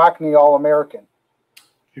Newt Rockne All-American.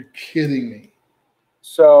 You're kidding me.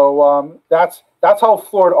 So that's how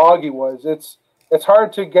floored Augie was. It's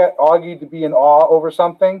hard to get Augie to be in awe over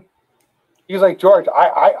something. He's like, George,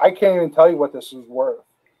 I can't even tell you what this is worth.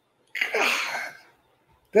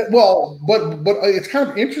 But it's kind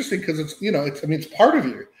of interesting because it's part of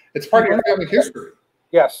you. It's part of your family history.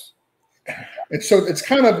 Yes. And so it's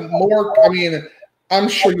kind of more, I'm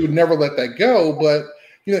sure you would never let that go, but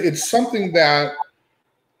it's something that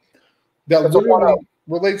literally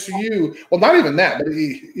relates to you. Well, not even that, but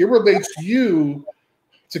it relates to you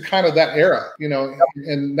to kind of that era,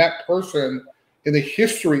 and that person in the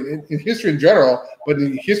history, in history in general, but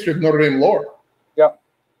in the history of Notre Dame lore. Yep.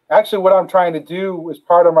 Actually, what I'm trying to do as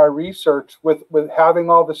part of my research with having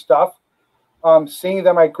all this stuff, seeing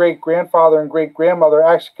that my great-grandfather and great-grandmother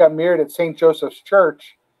actually got married at St. Joseph's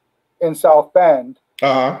Church in South Bend.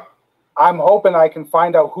 Uh-huh. I'm hoping I can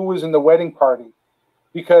find out who was in the wedding party,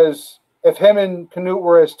 because if him and Canute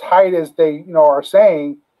were as tight as they, are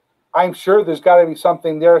saying, I'm sure there's got to be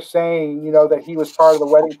something there saying, that he was part of the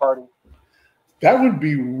wedding party. That would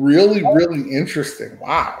be really, really interesting.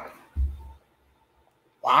 Wow.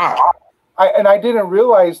 I didn't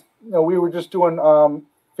realize, we were just doing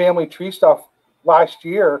family tree stuff last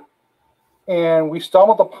year, and we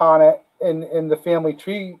stumbled upon it in the family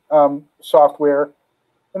tree software,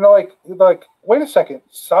 And they're like, wait a second,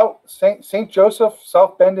 St. Joseph,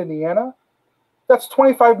 South Bend, Indiana? That's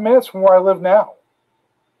 25 minutes from where I live now.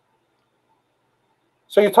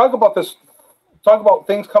 So you talk about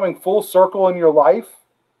things coming full circle in your life.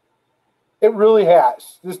 It really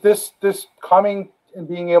has. This coming and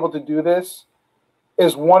being able to do this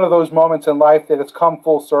is one of those moments in life that it's come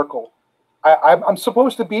full circle. I'm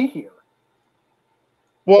supposed to be here.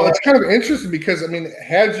 Well, it's kind of interesting because, I mean,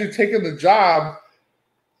 had you taken the job,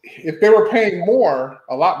 if they were paying more,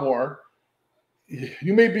 a lot more,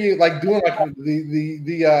 you may be like doing like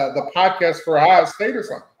the podcast for Ohio State or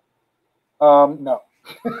something. No.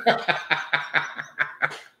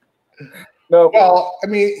 No. Well, I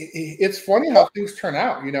mean, it's funny how things turn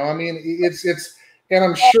out. You know, I mean, it's, and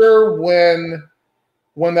I'm sure when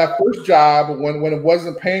that first job, when it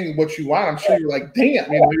wasn't paying what you want, I'm sure you're like,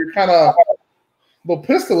 damn, you know, you're kind of a little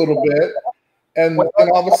pissed a little bit, and then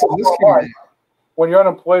all of a sudden this came out. When you're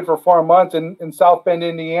unemployed for 4 months and South Bend,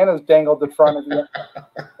 Indiana is dangled in front of you.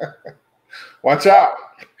 Watch out.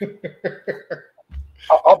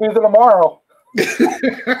 I'll be there tomorrow.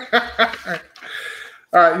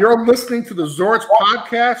 All right, you're listening to the Zorich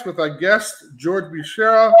podcast with our guest, George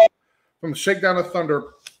Bashura from the Shakedown of Thunder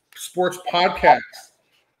Sports Podcast.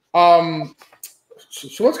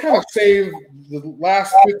 So let's kind of save the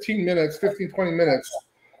last 20 minutes,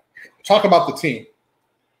 talk about the team.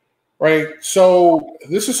 Right. So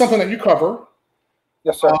this is something that you cover.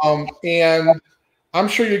 Yes, sir. And I'm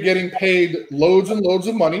sure you're getting paid loads and loads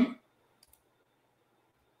of money.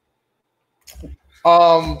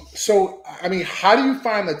 So, I mean, how do you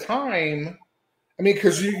find the time? I mean,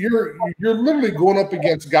 because you're literally going up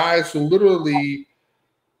against guys who literally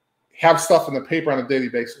have stuff in the paper on a daily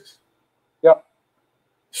basis. Yep.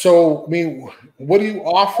 So, I mean, what do you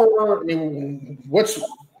offer? I mean, what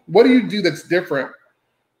do you do that's different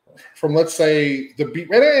from, let's say, the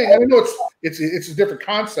beat? And I know it's a different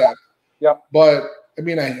concept. Yeah. But I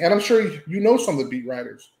mean, and I'm sure you know some of the beat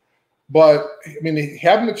writers, but I mean,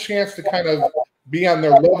 having a chance to kind of be on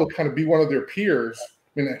their level, kind of be one of their peers.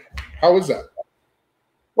 I mean, how is that?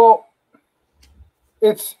 Well,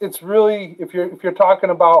 it's really, if you're talking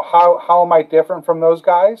about how am I different from those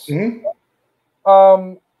guys? Mm-hmm.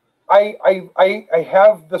 I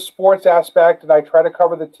have the sports aspect, and I try to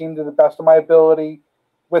cover the team to the best of my ability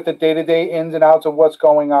with the day-to-day ins and outs of what's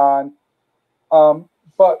going on.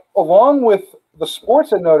 But along with the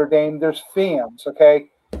sports at Notre Dame, there's fans, okay?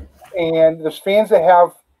 And there's fans that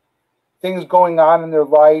have things going on in their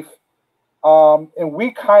life. And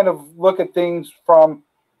we kind of look at things from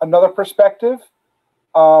another perspective,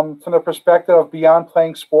 from the perspective of beyond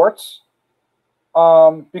playing sports,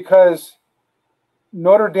 because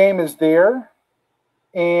Notre Dame is there.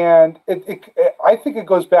 And I think it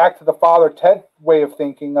goes back to the Father Ted way of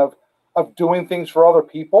thinking of doing things for other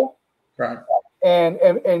people, right? And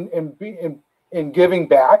giving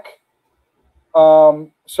back.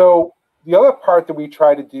 So the other part that we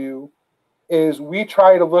try to do is we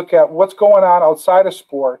try to look at what's going on outside of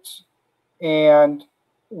sports and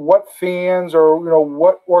what fans or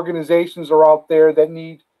what organizations are out there that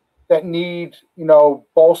need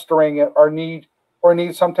bolstering it or need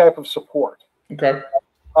some type of support. Okay.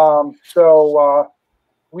 So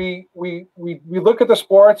we look at the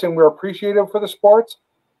sports and we're appreciative for the sports.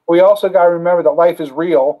 We also got to remember that life is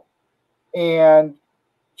real, and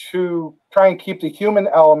to try and keep the human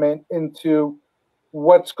element into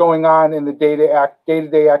what's going on in the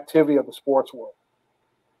day-to-day activity of the sports world.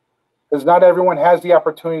 Because not everyone has the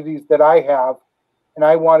opportunities that I have, and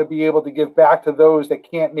I want to be able to give back to those that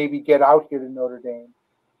can't maybe get out here to Notre Dame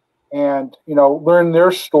and learn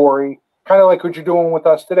their story, kind of like what you're doing with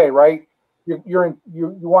us today, right? You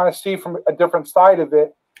want to see from a different side of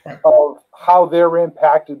it, right, of how they're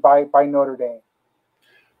impacted by Notre Dame.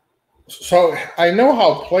 So I know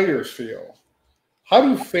how players feel. How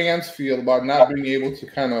do fans feel about not being able to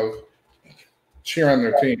kind of cheer on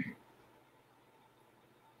their team?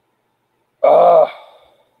 How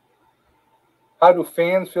do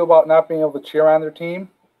fans feel about not being able to cheer on their team?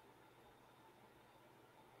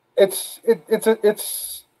 It's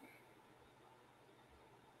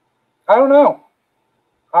I don't know.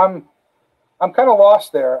 I'm kind of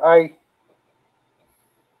lost there.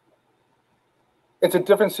 It's a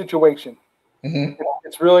different situation. Mm-hmm.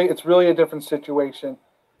 It's really a different situation.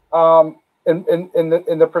 In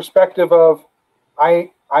the perspective of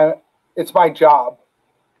it's my job.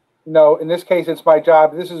 In this case, it's my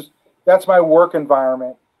job. That's my work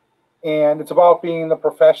environment, and it's about being the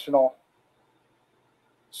professional.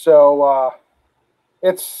 So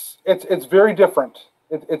it's very different.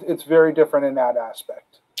 It's very different in that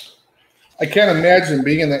aspect. I can't imagine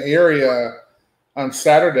being in the area on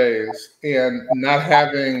Saturdays and not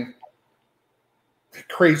having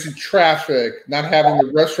crazy traffic, not having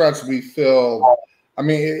the restaurants be filled. I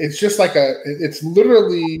mean, it's just like it's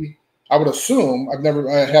literally, I would assume, I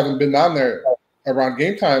haven't been down there around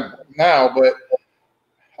game time now, but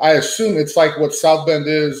I assume it's like what South Bend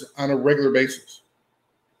is on a regular basis.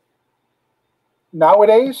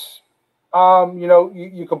 Nowadays,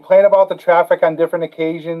 you complain about the traffic on different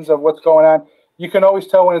occasions of what's going on. You can always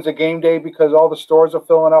tell when it's a game day because all the stores are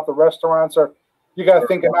filling up, the restaurants are. You got to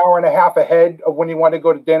think an hour and a half ahead of when you want to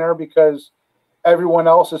go to dinner because everyone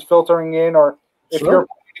else is filtering in. Or if you're going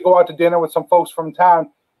to go out to dinner with some folks from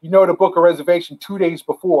town, to book a reservation 2 days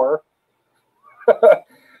before.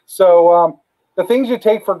 So the things you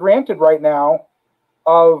take for granted right now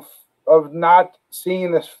of not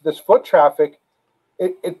seeing this foot traffic,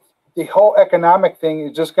 the whole economic thing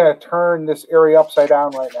is just going to turn this area upside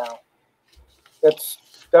down right now. It's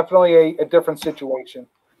definitely a different situation.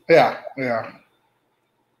 Yeah.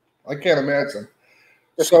 I can't imagine.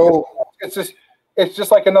 It's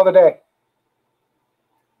just like another day.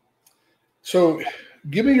 So,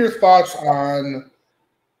 give me your thoughts on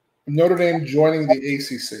Notre Dame joining the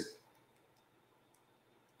ACC.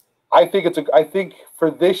 I think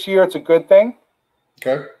for this year it's a good thing.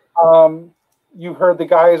 Okay. You heard the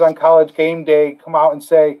guys on College Game Day come out and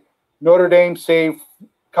say Notre Dame saved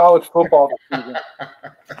college football this season.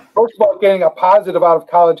 First of all, getting a positive out of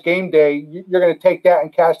College Game Day, you're going to take that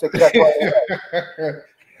and cash the check right away.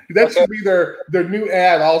 That should be their new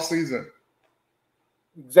ad all season.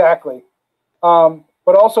 Exactly.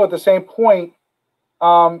 But also at the same point,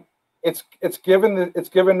 it's given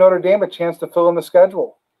Notre Dame a chance to fill in the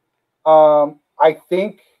schedule. I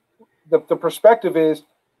think the perspective is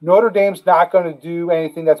Notre Dame's not going to do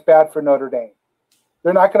anything that's bad for Notre Dame.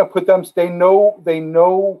 They're not going to put them. They know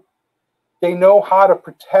how to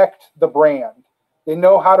protect the brand. They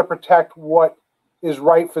know how to protect what is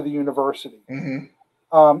right for the university.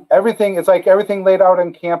 Mm-hmm. Everything, it's like everything laid out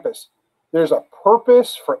on campus. There's a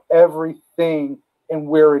purpose for everything and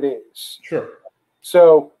where it is. Sure.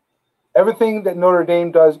 So everything that Notre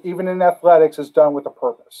Dame does, even in athletics, is done with a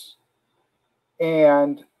purpose.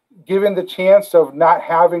 And given the chance of not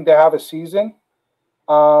having to have a season,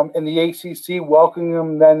 and the ACC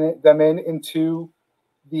welcoming them into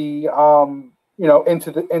the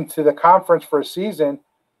into the conference for a season,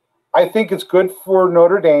 I think it's good for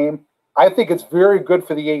Notre Dame. I think it's very good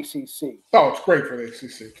for the ACC. Oh, it's great for the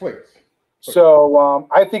ACC, please. So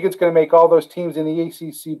I think it's going to make all those teams in the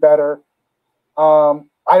ACC better. I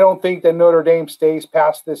don't think that Notre Dame stays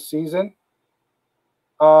past this season,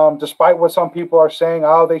 despite what some people are saying.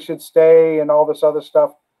 Oh, they should stay and all this other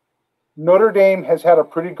stuff. Notre Dame has had a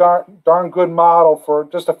pretty darn good model for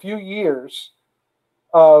just a few years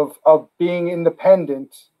of being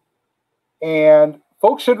independent. And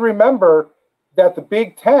folks should remember that the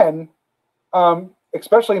Big Ten,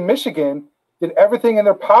 especially Michigan, did everything in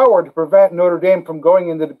their power to prevent Notre Dame from going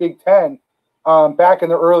into the Big Ten back in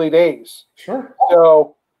the early days. Sure.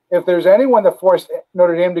 So if there's anyone that forced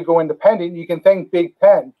Notre Dame to go independent, you can thank Big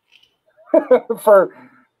Ten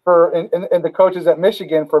and the coaches at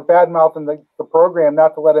Michigan for bad-mouthing the program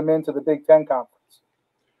not to let them into the Big Ten conference.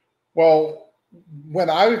 Well, when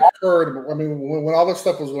I heard, when all this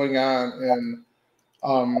stuff was going on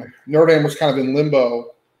and Notre Dame was kind of in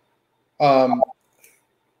limbo, I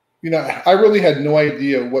really had no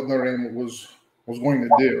idea what Notre Dame was going to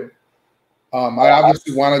do. I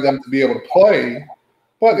obviously wanted them to be able to play,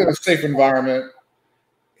 but in a safe environment.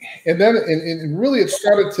 And then, and really, it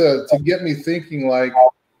started to get me thinking, like,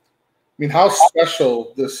 how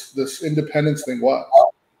special this independence thing was.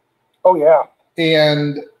 Oh yeah.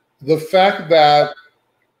 And the fact that,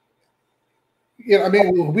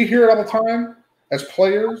 we hear it all the time as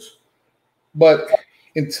players, but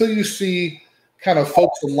until you see kind of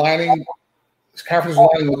folks aligning, conferences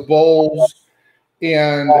aligning with bowls,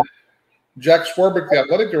 and Jack Swarbrick, the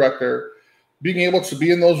athletic director, being able to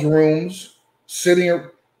be in those rooms, sitting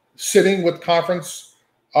with conference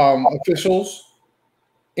officials,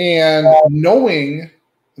 and knowing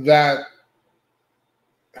that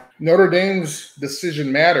Notre Dame's decision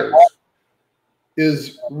matters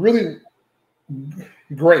is really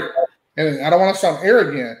great. And I don't want to sound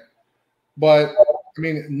arrogant, but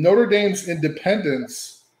Notre Dame's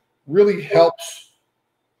independence really helps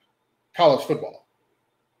college football.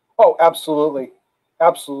 Oh, absolutely.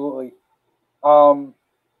 Absolutely.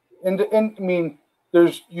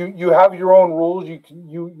 There's you have your own rules.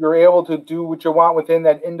 You're able to do what you want within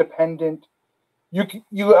that independent.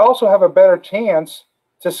 You also have a better chance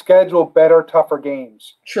to schedule better, tougher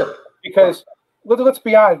games. Sure. Because let's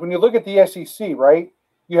be honest, when you look at the SEC, right?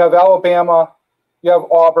 You have Alabama, You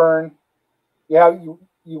have Auburn. You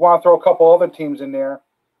want to throw a couple other teams in there,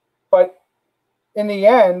 but in the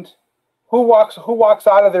end, who walks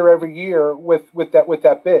out of there every year with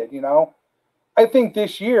that bid? You know, I think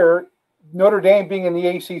this year Notre Dame being in the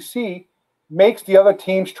ACC makes the other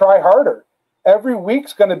teams try harder. Every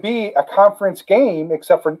week's going to be a conference game,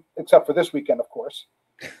 except for this weekend, of course.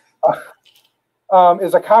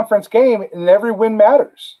 Is a conference game, and every win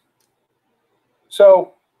matters.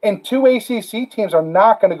 So, and 2 ACC teams are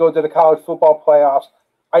not going to go to the college football playoffs.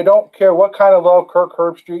 I don't care what kind of love Kirk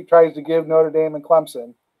Herbstreit tries to give Notre Dame and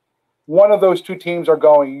Clemson. One of those 2 teams are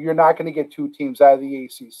going. You're not going to get 2 teams out of the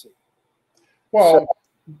ACC. Well,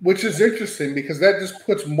 which is interesting because that just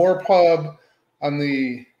puts more pub on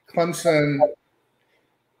the Clemson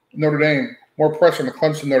Notre Dame, more pressure on the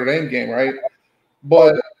Clemson Notre Dame game, right?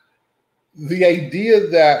 But the idea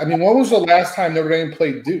that, I mean, when was the last time Notre Dame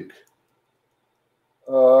played Duke?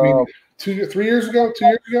 I mean, 3 years ago, 2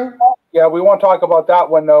 years ago? Yeah, we won't talk about that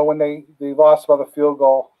one though. When they lost by the field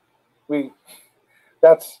goal,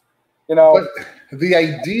 that's, you know. But the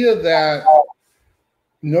idea that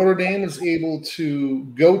Notre Dame is able to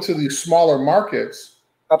go to these smaller markets,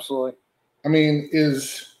 absolutely, I mean,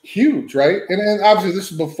 is huge, right? And obviously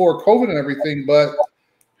this is before COVID and everything, but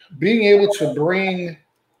being able to bring,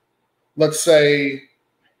 let's say,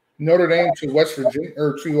 Notre Dame to West Virginia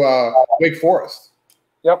or to Wake Forest.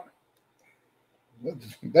 Yep.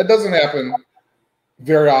 That doesn't happen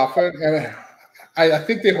very often. And I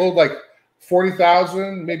think they hold like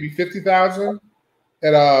 40,000, maybe 50,000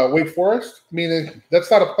 at Wake Forest. I mean,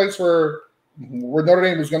 that's not a place where Notre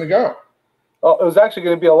Dame was going to go. Well, it was actually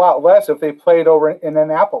going to be a lot less if they played over in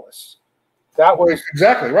Annapolis. That was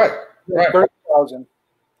exactly right. 30,000.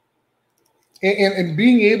 And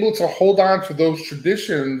being able to hold on to those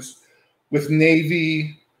traditions with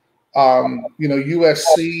Navy,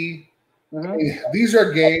 USC, Mm-hmm. I mean, these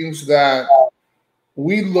are games that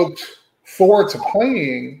we looked forward to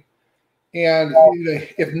playing. And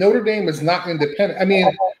if Notre Dame is not independent, I mean,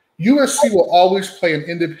 USC will always play an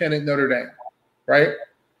independent Notre Dame, right?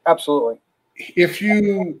 Absolutely. If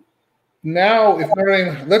Notre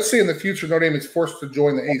Dame, let's say in the future, Notre Dame is forced to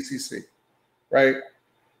join the ACC, right?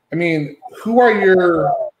 I mean, who are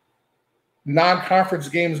your non-conference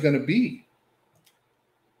games going to be?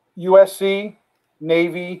 USC,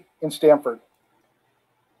 Navy, and Stanford.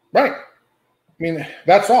 Right. I mean,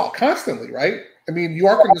 that's all constantly, right? I mean, you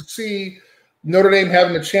aren't going to see Notre Dame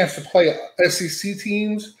having a chance to play SEC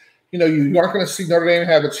teams. You aren't going to see Notre Dame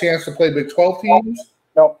have a chance to play Big 12 teams.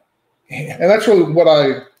 No. And that's really what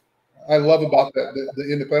I love about the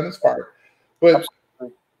independence part. But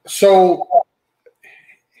absolutely. So,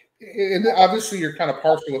 and obviously you're kind of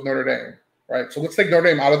partial with Notre Dame, right? So let's take Notre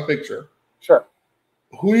Dame out of the picture. Sure.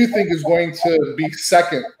 Who do you think is going to be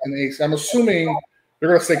second in the ACC? I'm assuming you're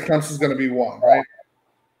going to say Clemson's going to be 1, right?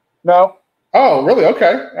 No. Oh, really?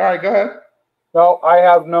 Okay. All right, go ahead. No, I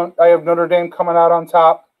have Notre Dame coming out on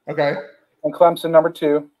top. Okay. And Clemson number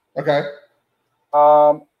 2. Okay.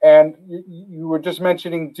 And you were just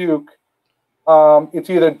mentioning Duke. It's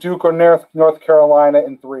either Duke or North Carolina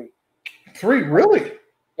in 3. 3, really?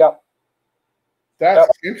 Yep.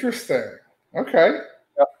 That's interesting. Okay.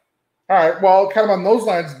 Yep. All right. Well, kind of on those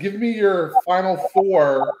lines, give me your final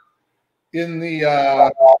 4 in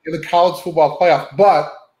the college football playoff,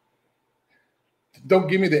 but don't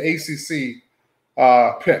give me the ACC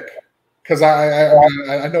pick because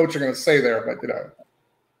I know what you're going to say there, but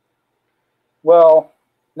Well,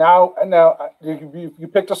 now you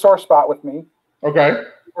picked a sore spot with me. Okay.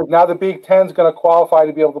 Now the Big Ten is going to qualify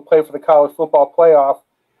to be able to play for the college football playoff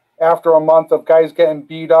after a month of guys getting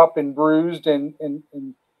beat up and bruised and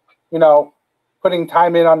putting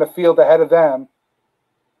time in on the field ahead of them.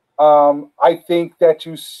 I think that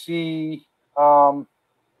you see. I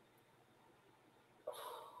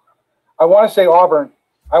want to say Auburn.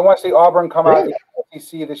 I want to see Auburn come out of the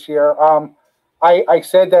SEC this year. I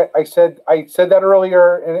said that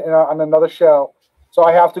earlier on another show. So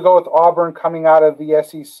I have to go with Auburn coming out of the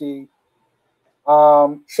SEC.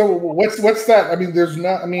 So what's that? I mean, there's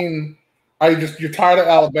not. I mean, you're tired of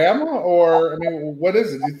Alabama, or I mean, what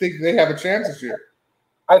is it? Do you think they have a chance this year?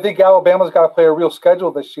 I think Alabama's got to play a real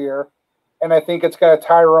schedule this year, and I think it's going to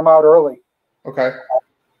tire them out early. Okay.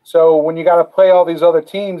 So when you got to play all these other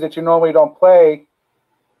teams that you normally don't play,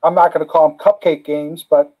 I'm not going to call them cupcake games,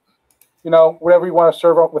 but whatever you want to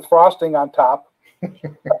serve up with frosting on top. They're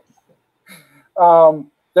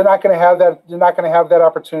not going to have that. They're not going to have that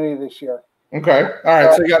opportunity this year. Okay. All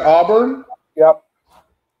right. So you got Auburn. Yep.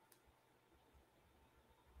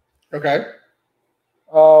 Okay.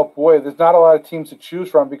 Oh boy, there's not a lot of teams to choose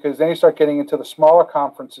from because then you start getting into the smaller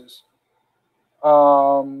conferences.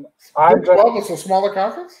 Big 12 is a smaller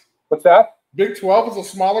conference? What's that? Big 12 is a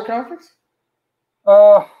smaller conference?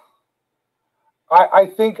 I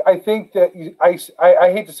think that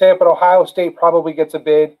I hate to say it, but Ohio State probably gets a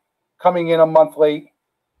bid coming in a month late.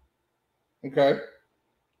 Okay.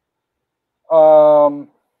 I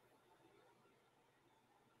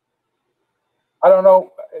don't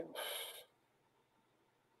know.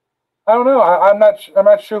 I'm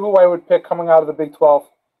not sure who I would pick coming out of the Big 12.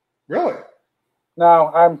 Really?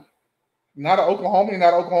 No, I'm not an Oklahoma. You're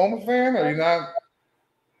not an Oklahoma fan, or you're not?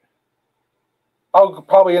 I'll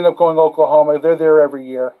probably end up going Oklahoma. They're there every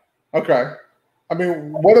year. Okay. I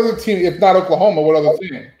mean, what other team, if not Oklahoma, what other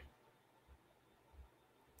team?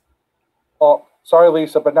 Oh, sorry,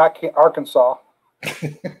 Lisa, but not Arkansas.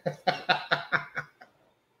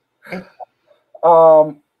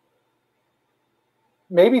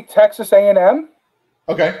 Maybe Texas A&M.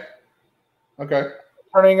 Okay.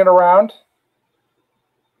 Turning it around.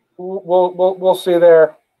 We'll see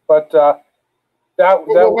there, but wait a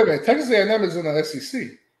minute. Texas A&M is in the SEC.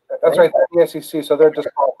 That's right, the SEC. So they're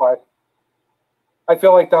disqualified. I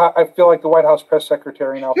feel like the White House press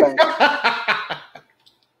secretary now. Thanks.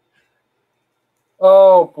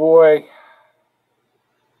 Oh boy.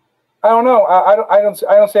 I don't know. I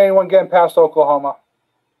don't see anyone getting past Oklahoma.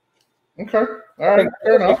 Okay. All right.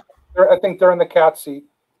 Fair enough. I think they're in the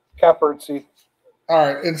catbird seat. All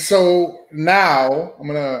right. And so now I'm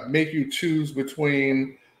gonna make you choose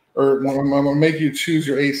between, or I'm gonna make you choose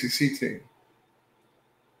your ACC team.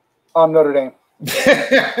 Notre Dame.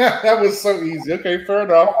 That was so easy. Okay, fair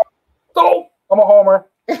enough. So I'm a homer.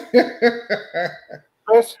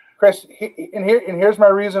 Chris, and here's my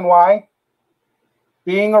reason why.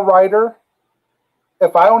 Being a writer,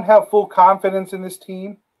 if I don't have full confidence in this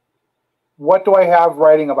team, what do I have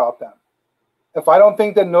writing about them? If I don't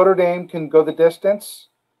think that Notre Dame can go the distance,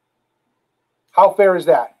 how fair is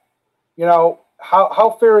that? You know,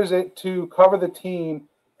 how fair is it to cover the team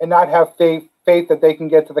and not have faith that they can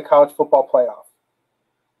get to the college football playoff?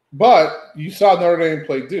 But you saw Notre Dame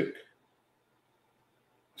play Duke.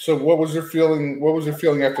 So what was your feeling? What was your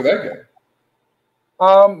feeling after that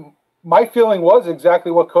game? My feeling was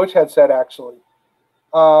exactly what Coach had said, actually.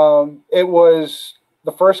 It was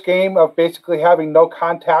the first game of basically having no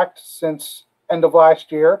contact since end of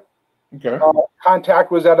last year. Okay.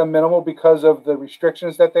 Contact was at a minimal because of the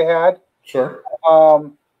restrictions that they had. Sure.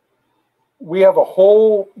 We have a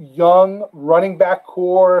whole young running back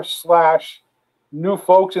core / new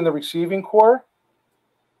folks in the receiving core.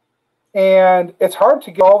 And it's hard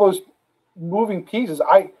to get all those moving pieces.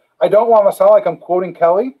 I don't want to sound like I'm quoting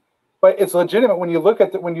Kelly, but it's legitimate when you look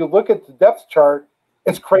at the depth chart.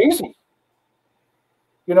 It's crazy.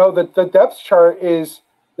 You know, the depth chart there's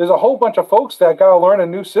a whole bunch of folks that got to learn a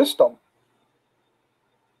new system.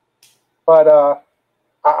 But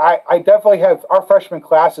I definitely have, our freshman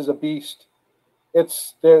class is a beast.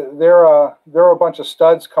 They're a bunch of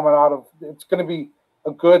studs coming out of. It's going to be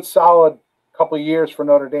a good solid couple of years for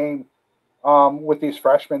Notre Dame with these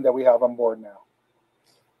freshmen that we have on board now.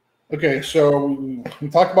 Okay, so we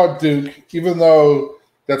talked about Duke, even though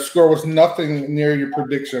that score was nothing near your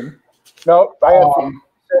prediction. No, I had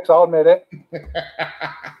 6. I'll admit it.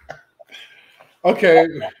 Okay,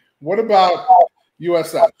 what about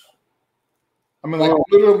USF? I mean, like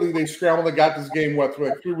literally, they scrambled and got this game. What,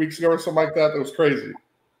 like 3 weeks ago or something like that? That was crazy.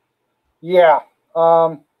 Yeah.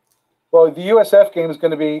 Well, the USF game is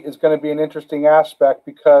going to be an interesting aspect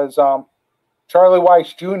because Charlie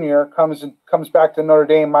Weiss Jr. comes back to Notre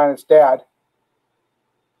Dame minus Dad.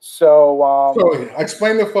 So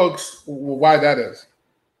explain to folks why that is.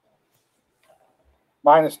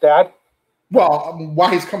 Minus Dad. Well,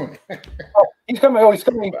 why he's coming back? He's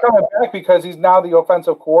coming back because he's now the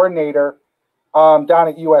offensive coordinator down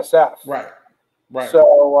at USF. Right.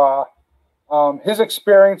 So his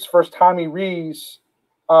experience versus Tommy Rees,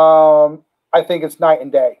 I think it's night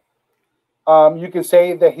and day. You could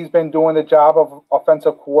say that he's been doing the job of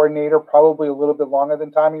offensive coordinator probably a little bit longer than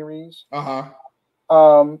Tommy Rees. But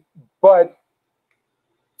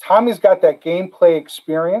Tommy's got that gameplay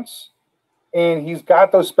experience, and he's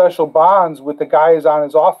got those special bonds with the guys on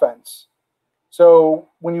his offense. So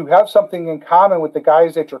when you have something in common with the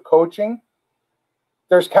guys that you're coaching,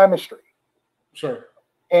 there's chemistry. Sure.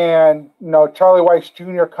 And, Charlie Weiss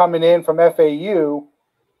Jr. coming in from FAU,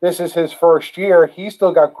 this is his first year. He's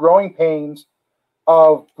still got growing pains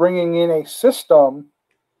of bringing in a system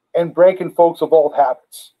and breaking folks of old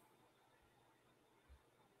habits.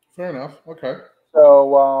 Fair enough. Okay.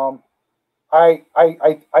 So I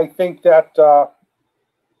think that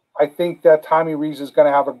Tommy Rees is going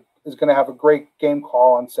to have a great game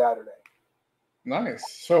call on Saturday.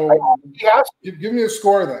 Nice. So give me a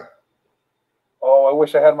score then. Oh, I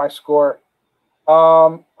wish I had my score.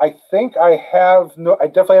 I think I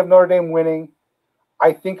definitely have Notre Dame winning.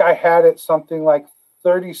 I think I had it something like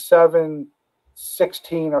 37-16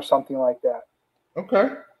 or something like that. Okay.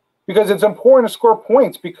 Because it's important to score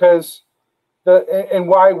points because and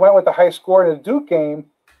why I went with the high score in the Duke game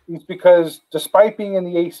is because despite being in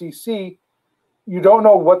the ACC, you don't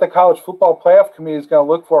know what the college football playoff committee is going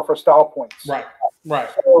to look for style points. Right.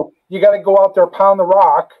 So you got to go out there, pound the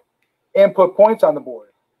rock, and put points on the board.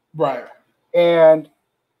 Right. And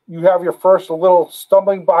you have your first little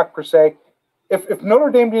stumbling block per se. If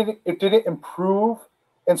Notre Dame didn't improve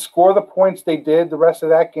and score the points they did the rest of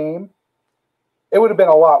that game, it would have been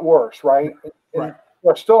a lot worse, right? And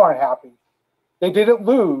we still aren't happy. They didn't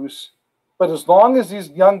lose, but as long as these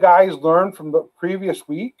young guys learn from the previous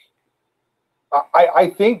week,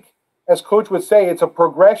 I think, as Coach would say, it's a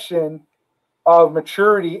progression of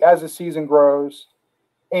maturity as the season grows.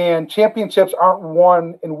 And championships aren't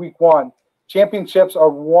won in week one. Championships are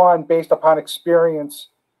won based upon experience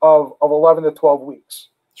of 11 to 12 weeks.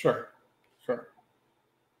 Sure.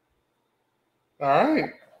 All right.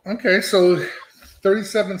 Okay, so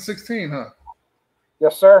 37-16, huh?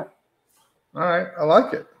 Yes, sir. All right. I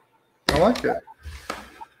like it.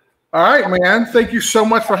 All right, man. Thank you so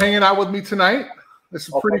much for hanging out with me tonight. This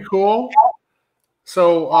is pretty cool.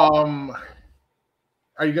 So, are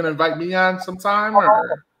you going to invite me on sometime,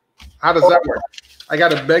 or how does that work? I got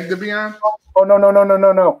to beg to be on? Oh,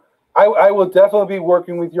 no. I will definitely be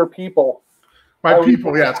working with your people. My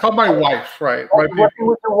people, yeah. It's called my wife, right? I'll be working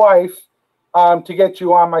with your wife to get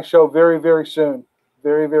you on my show very, very soon.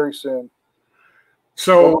 Very, very soon.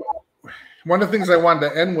 So one of the things I wanted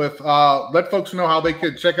to end with, let folks know how they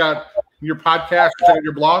could check out your podcast, check out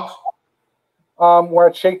your blogs. We're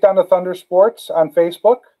at Shakedown the Thunder Sports on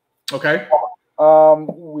Facebook. Okay. Our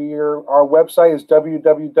website is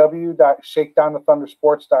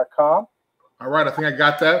www.shakedownthethundersports.com. All right, I think I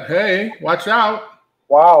got that. Hey, watch out.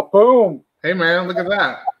 Wow, boom. Hey, man, look at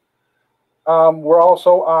that. We're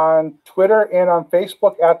also on Twitter and on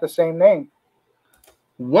Facebook at the same name.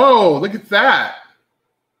 Whoa, look at that.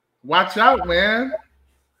 Watch out, man.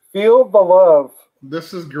 Feel the love.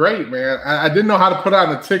 This is great, man. I didn't know how to put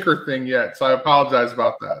on the ticker thing yet, so I apologize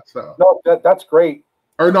about that. So no, that's great.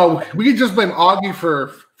 Or no, we could just blame Augie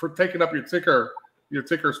for taking up your ticker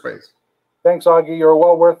space. Thanks, Augie. You're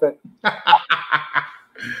well worth it.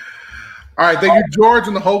 All right. Thank you, George,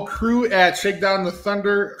 and the whole crew at Shakedown the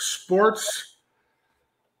Thunder Sports.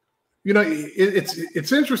 You know,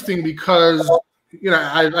 it's interesting because, you know,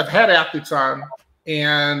 I've had athletes on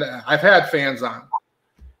and I've had fans on.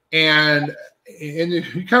 And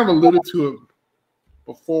you kind of alluded to it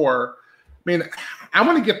before. I mean, I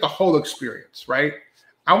want to get the whole experience, right?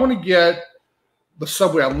 I want to get the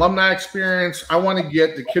Subway alumni experience. I want to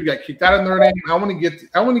get the kid who got kicked out of Notre Dame. I want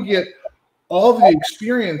to get all the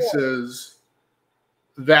experiences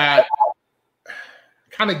that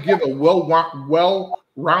kind of give a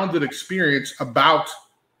well-rounded experience about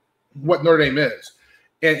what Notre Dame is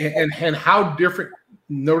and how different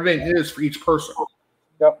Notre Dame is for each person.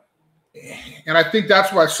 Yep. And I think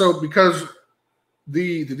that's why. So because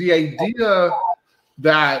the idea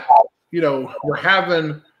that, you know, we're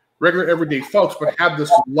having regular everyday folks, but have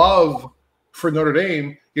this love for Notre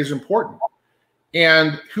Dame is important.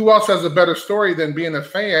 And who else has a better story than being a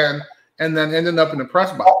fan and then ending up in the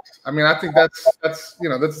press box? I mean, I think that's this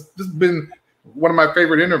has been one of my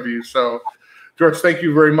favorite interviews. So, George, thank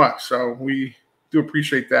you very much. So we do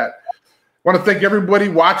appreciate that. I want to thank everybody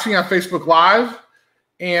watching on Facebook Live.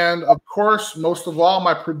 And, of course, most of all,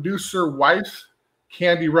 my producer wife,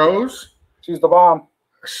 Candy Rose. She's the bomb.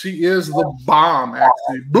 She is the bomb,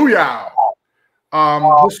 actually. Booyah!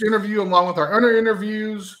 This interview, along with our other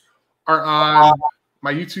interviews, are on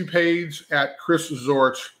my YouTube page at Chris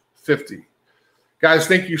Zorich 50. Guys,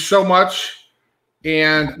 thank you so much.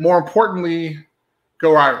 And more importantly,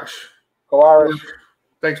 go Irish. Go Irish.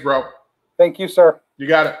 Thanks, bro. Thank you, sir. You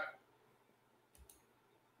got it.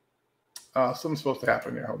 Something's supposed to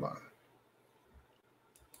happen here. Hold on.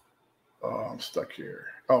 Oh, I'm stuck here.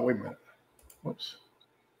 Oh, wait a minute. Whoops.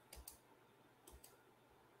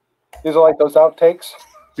 These are like those outtakes?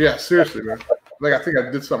 Yeah, seriously, man. Like, I think I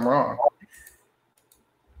did something wrong.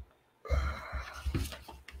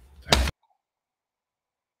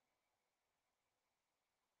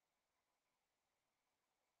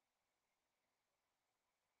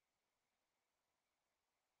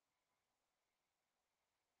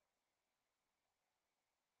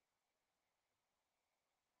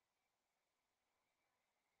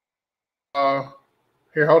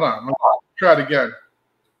 Here, hold on. Try it again.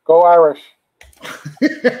 Go Irish.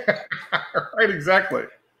 Right, exactly.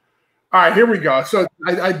 All right, here we go. So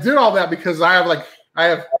I did all that because I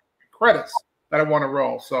have credits that I want to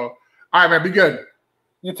roll. So, all right, man, be good.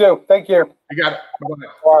 You too. Thank you. You got it. Bye-bye.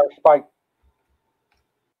 All right, bye.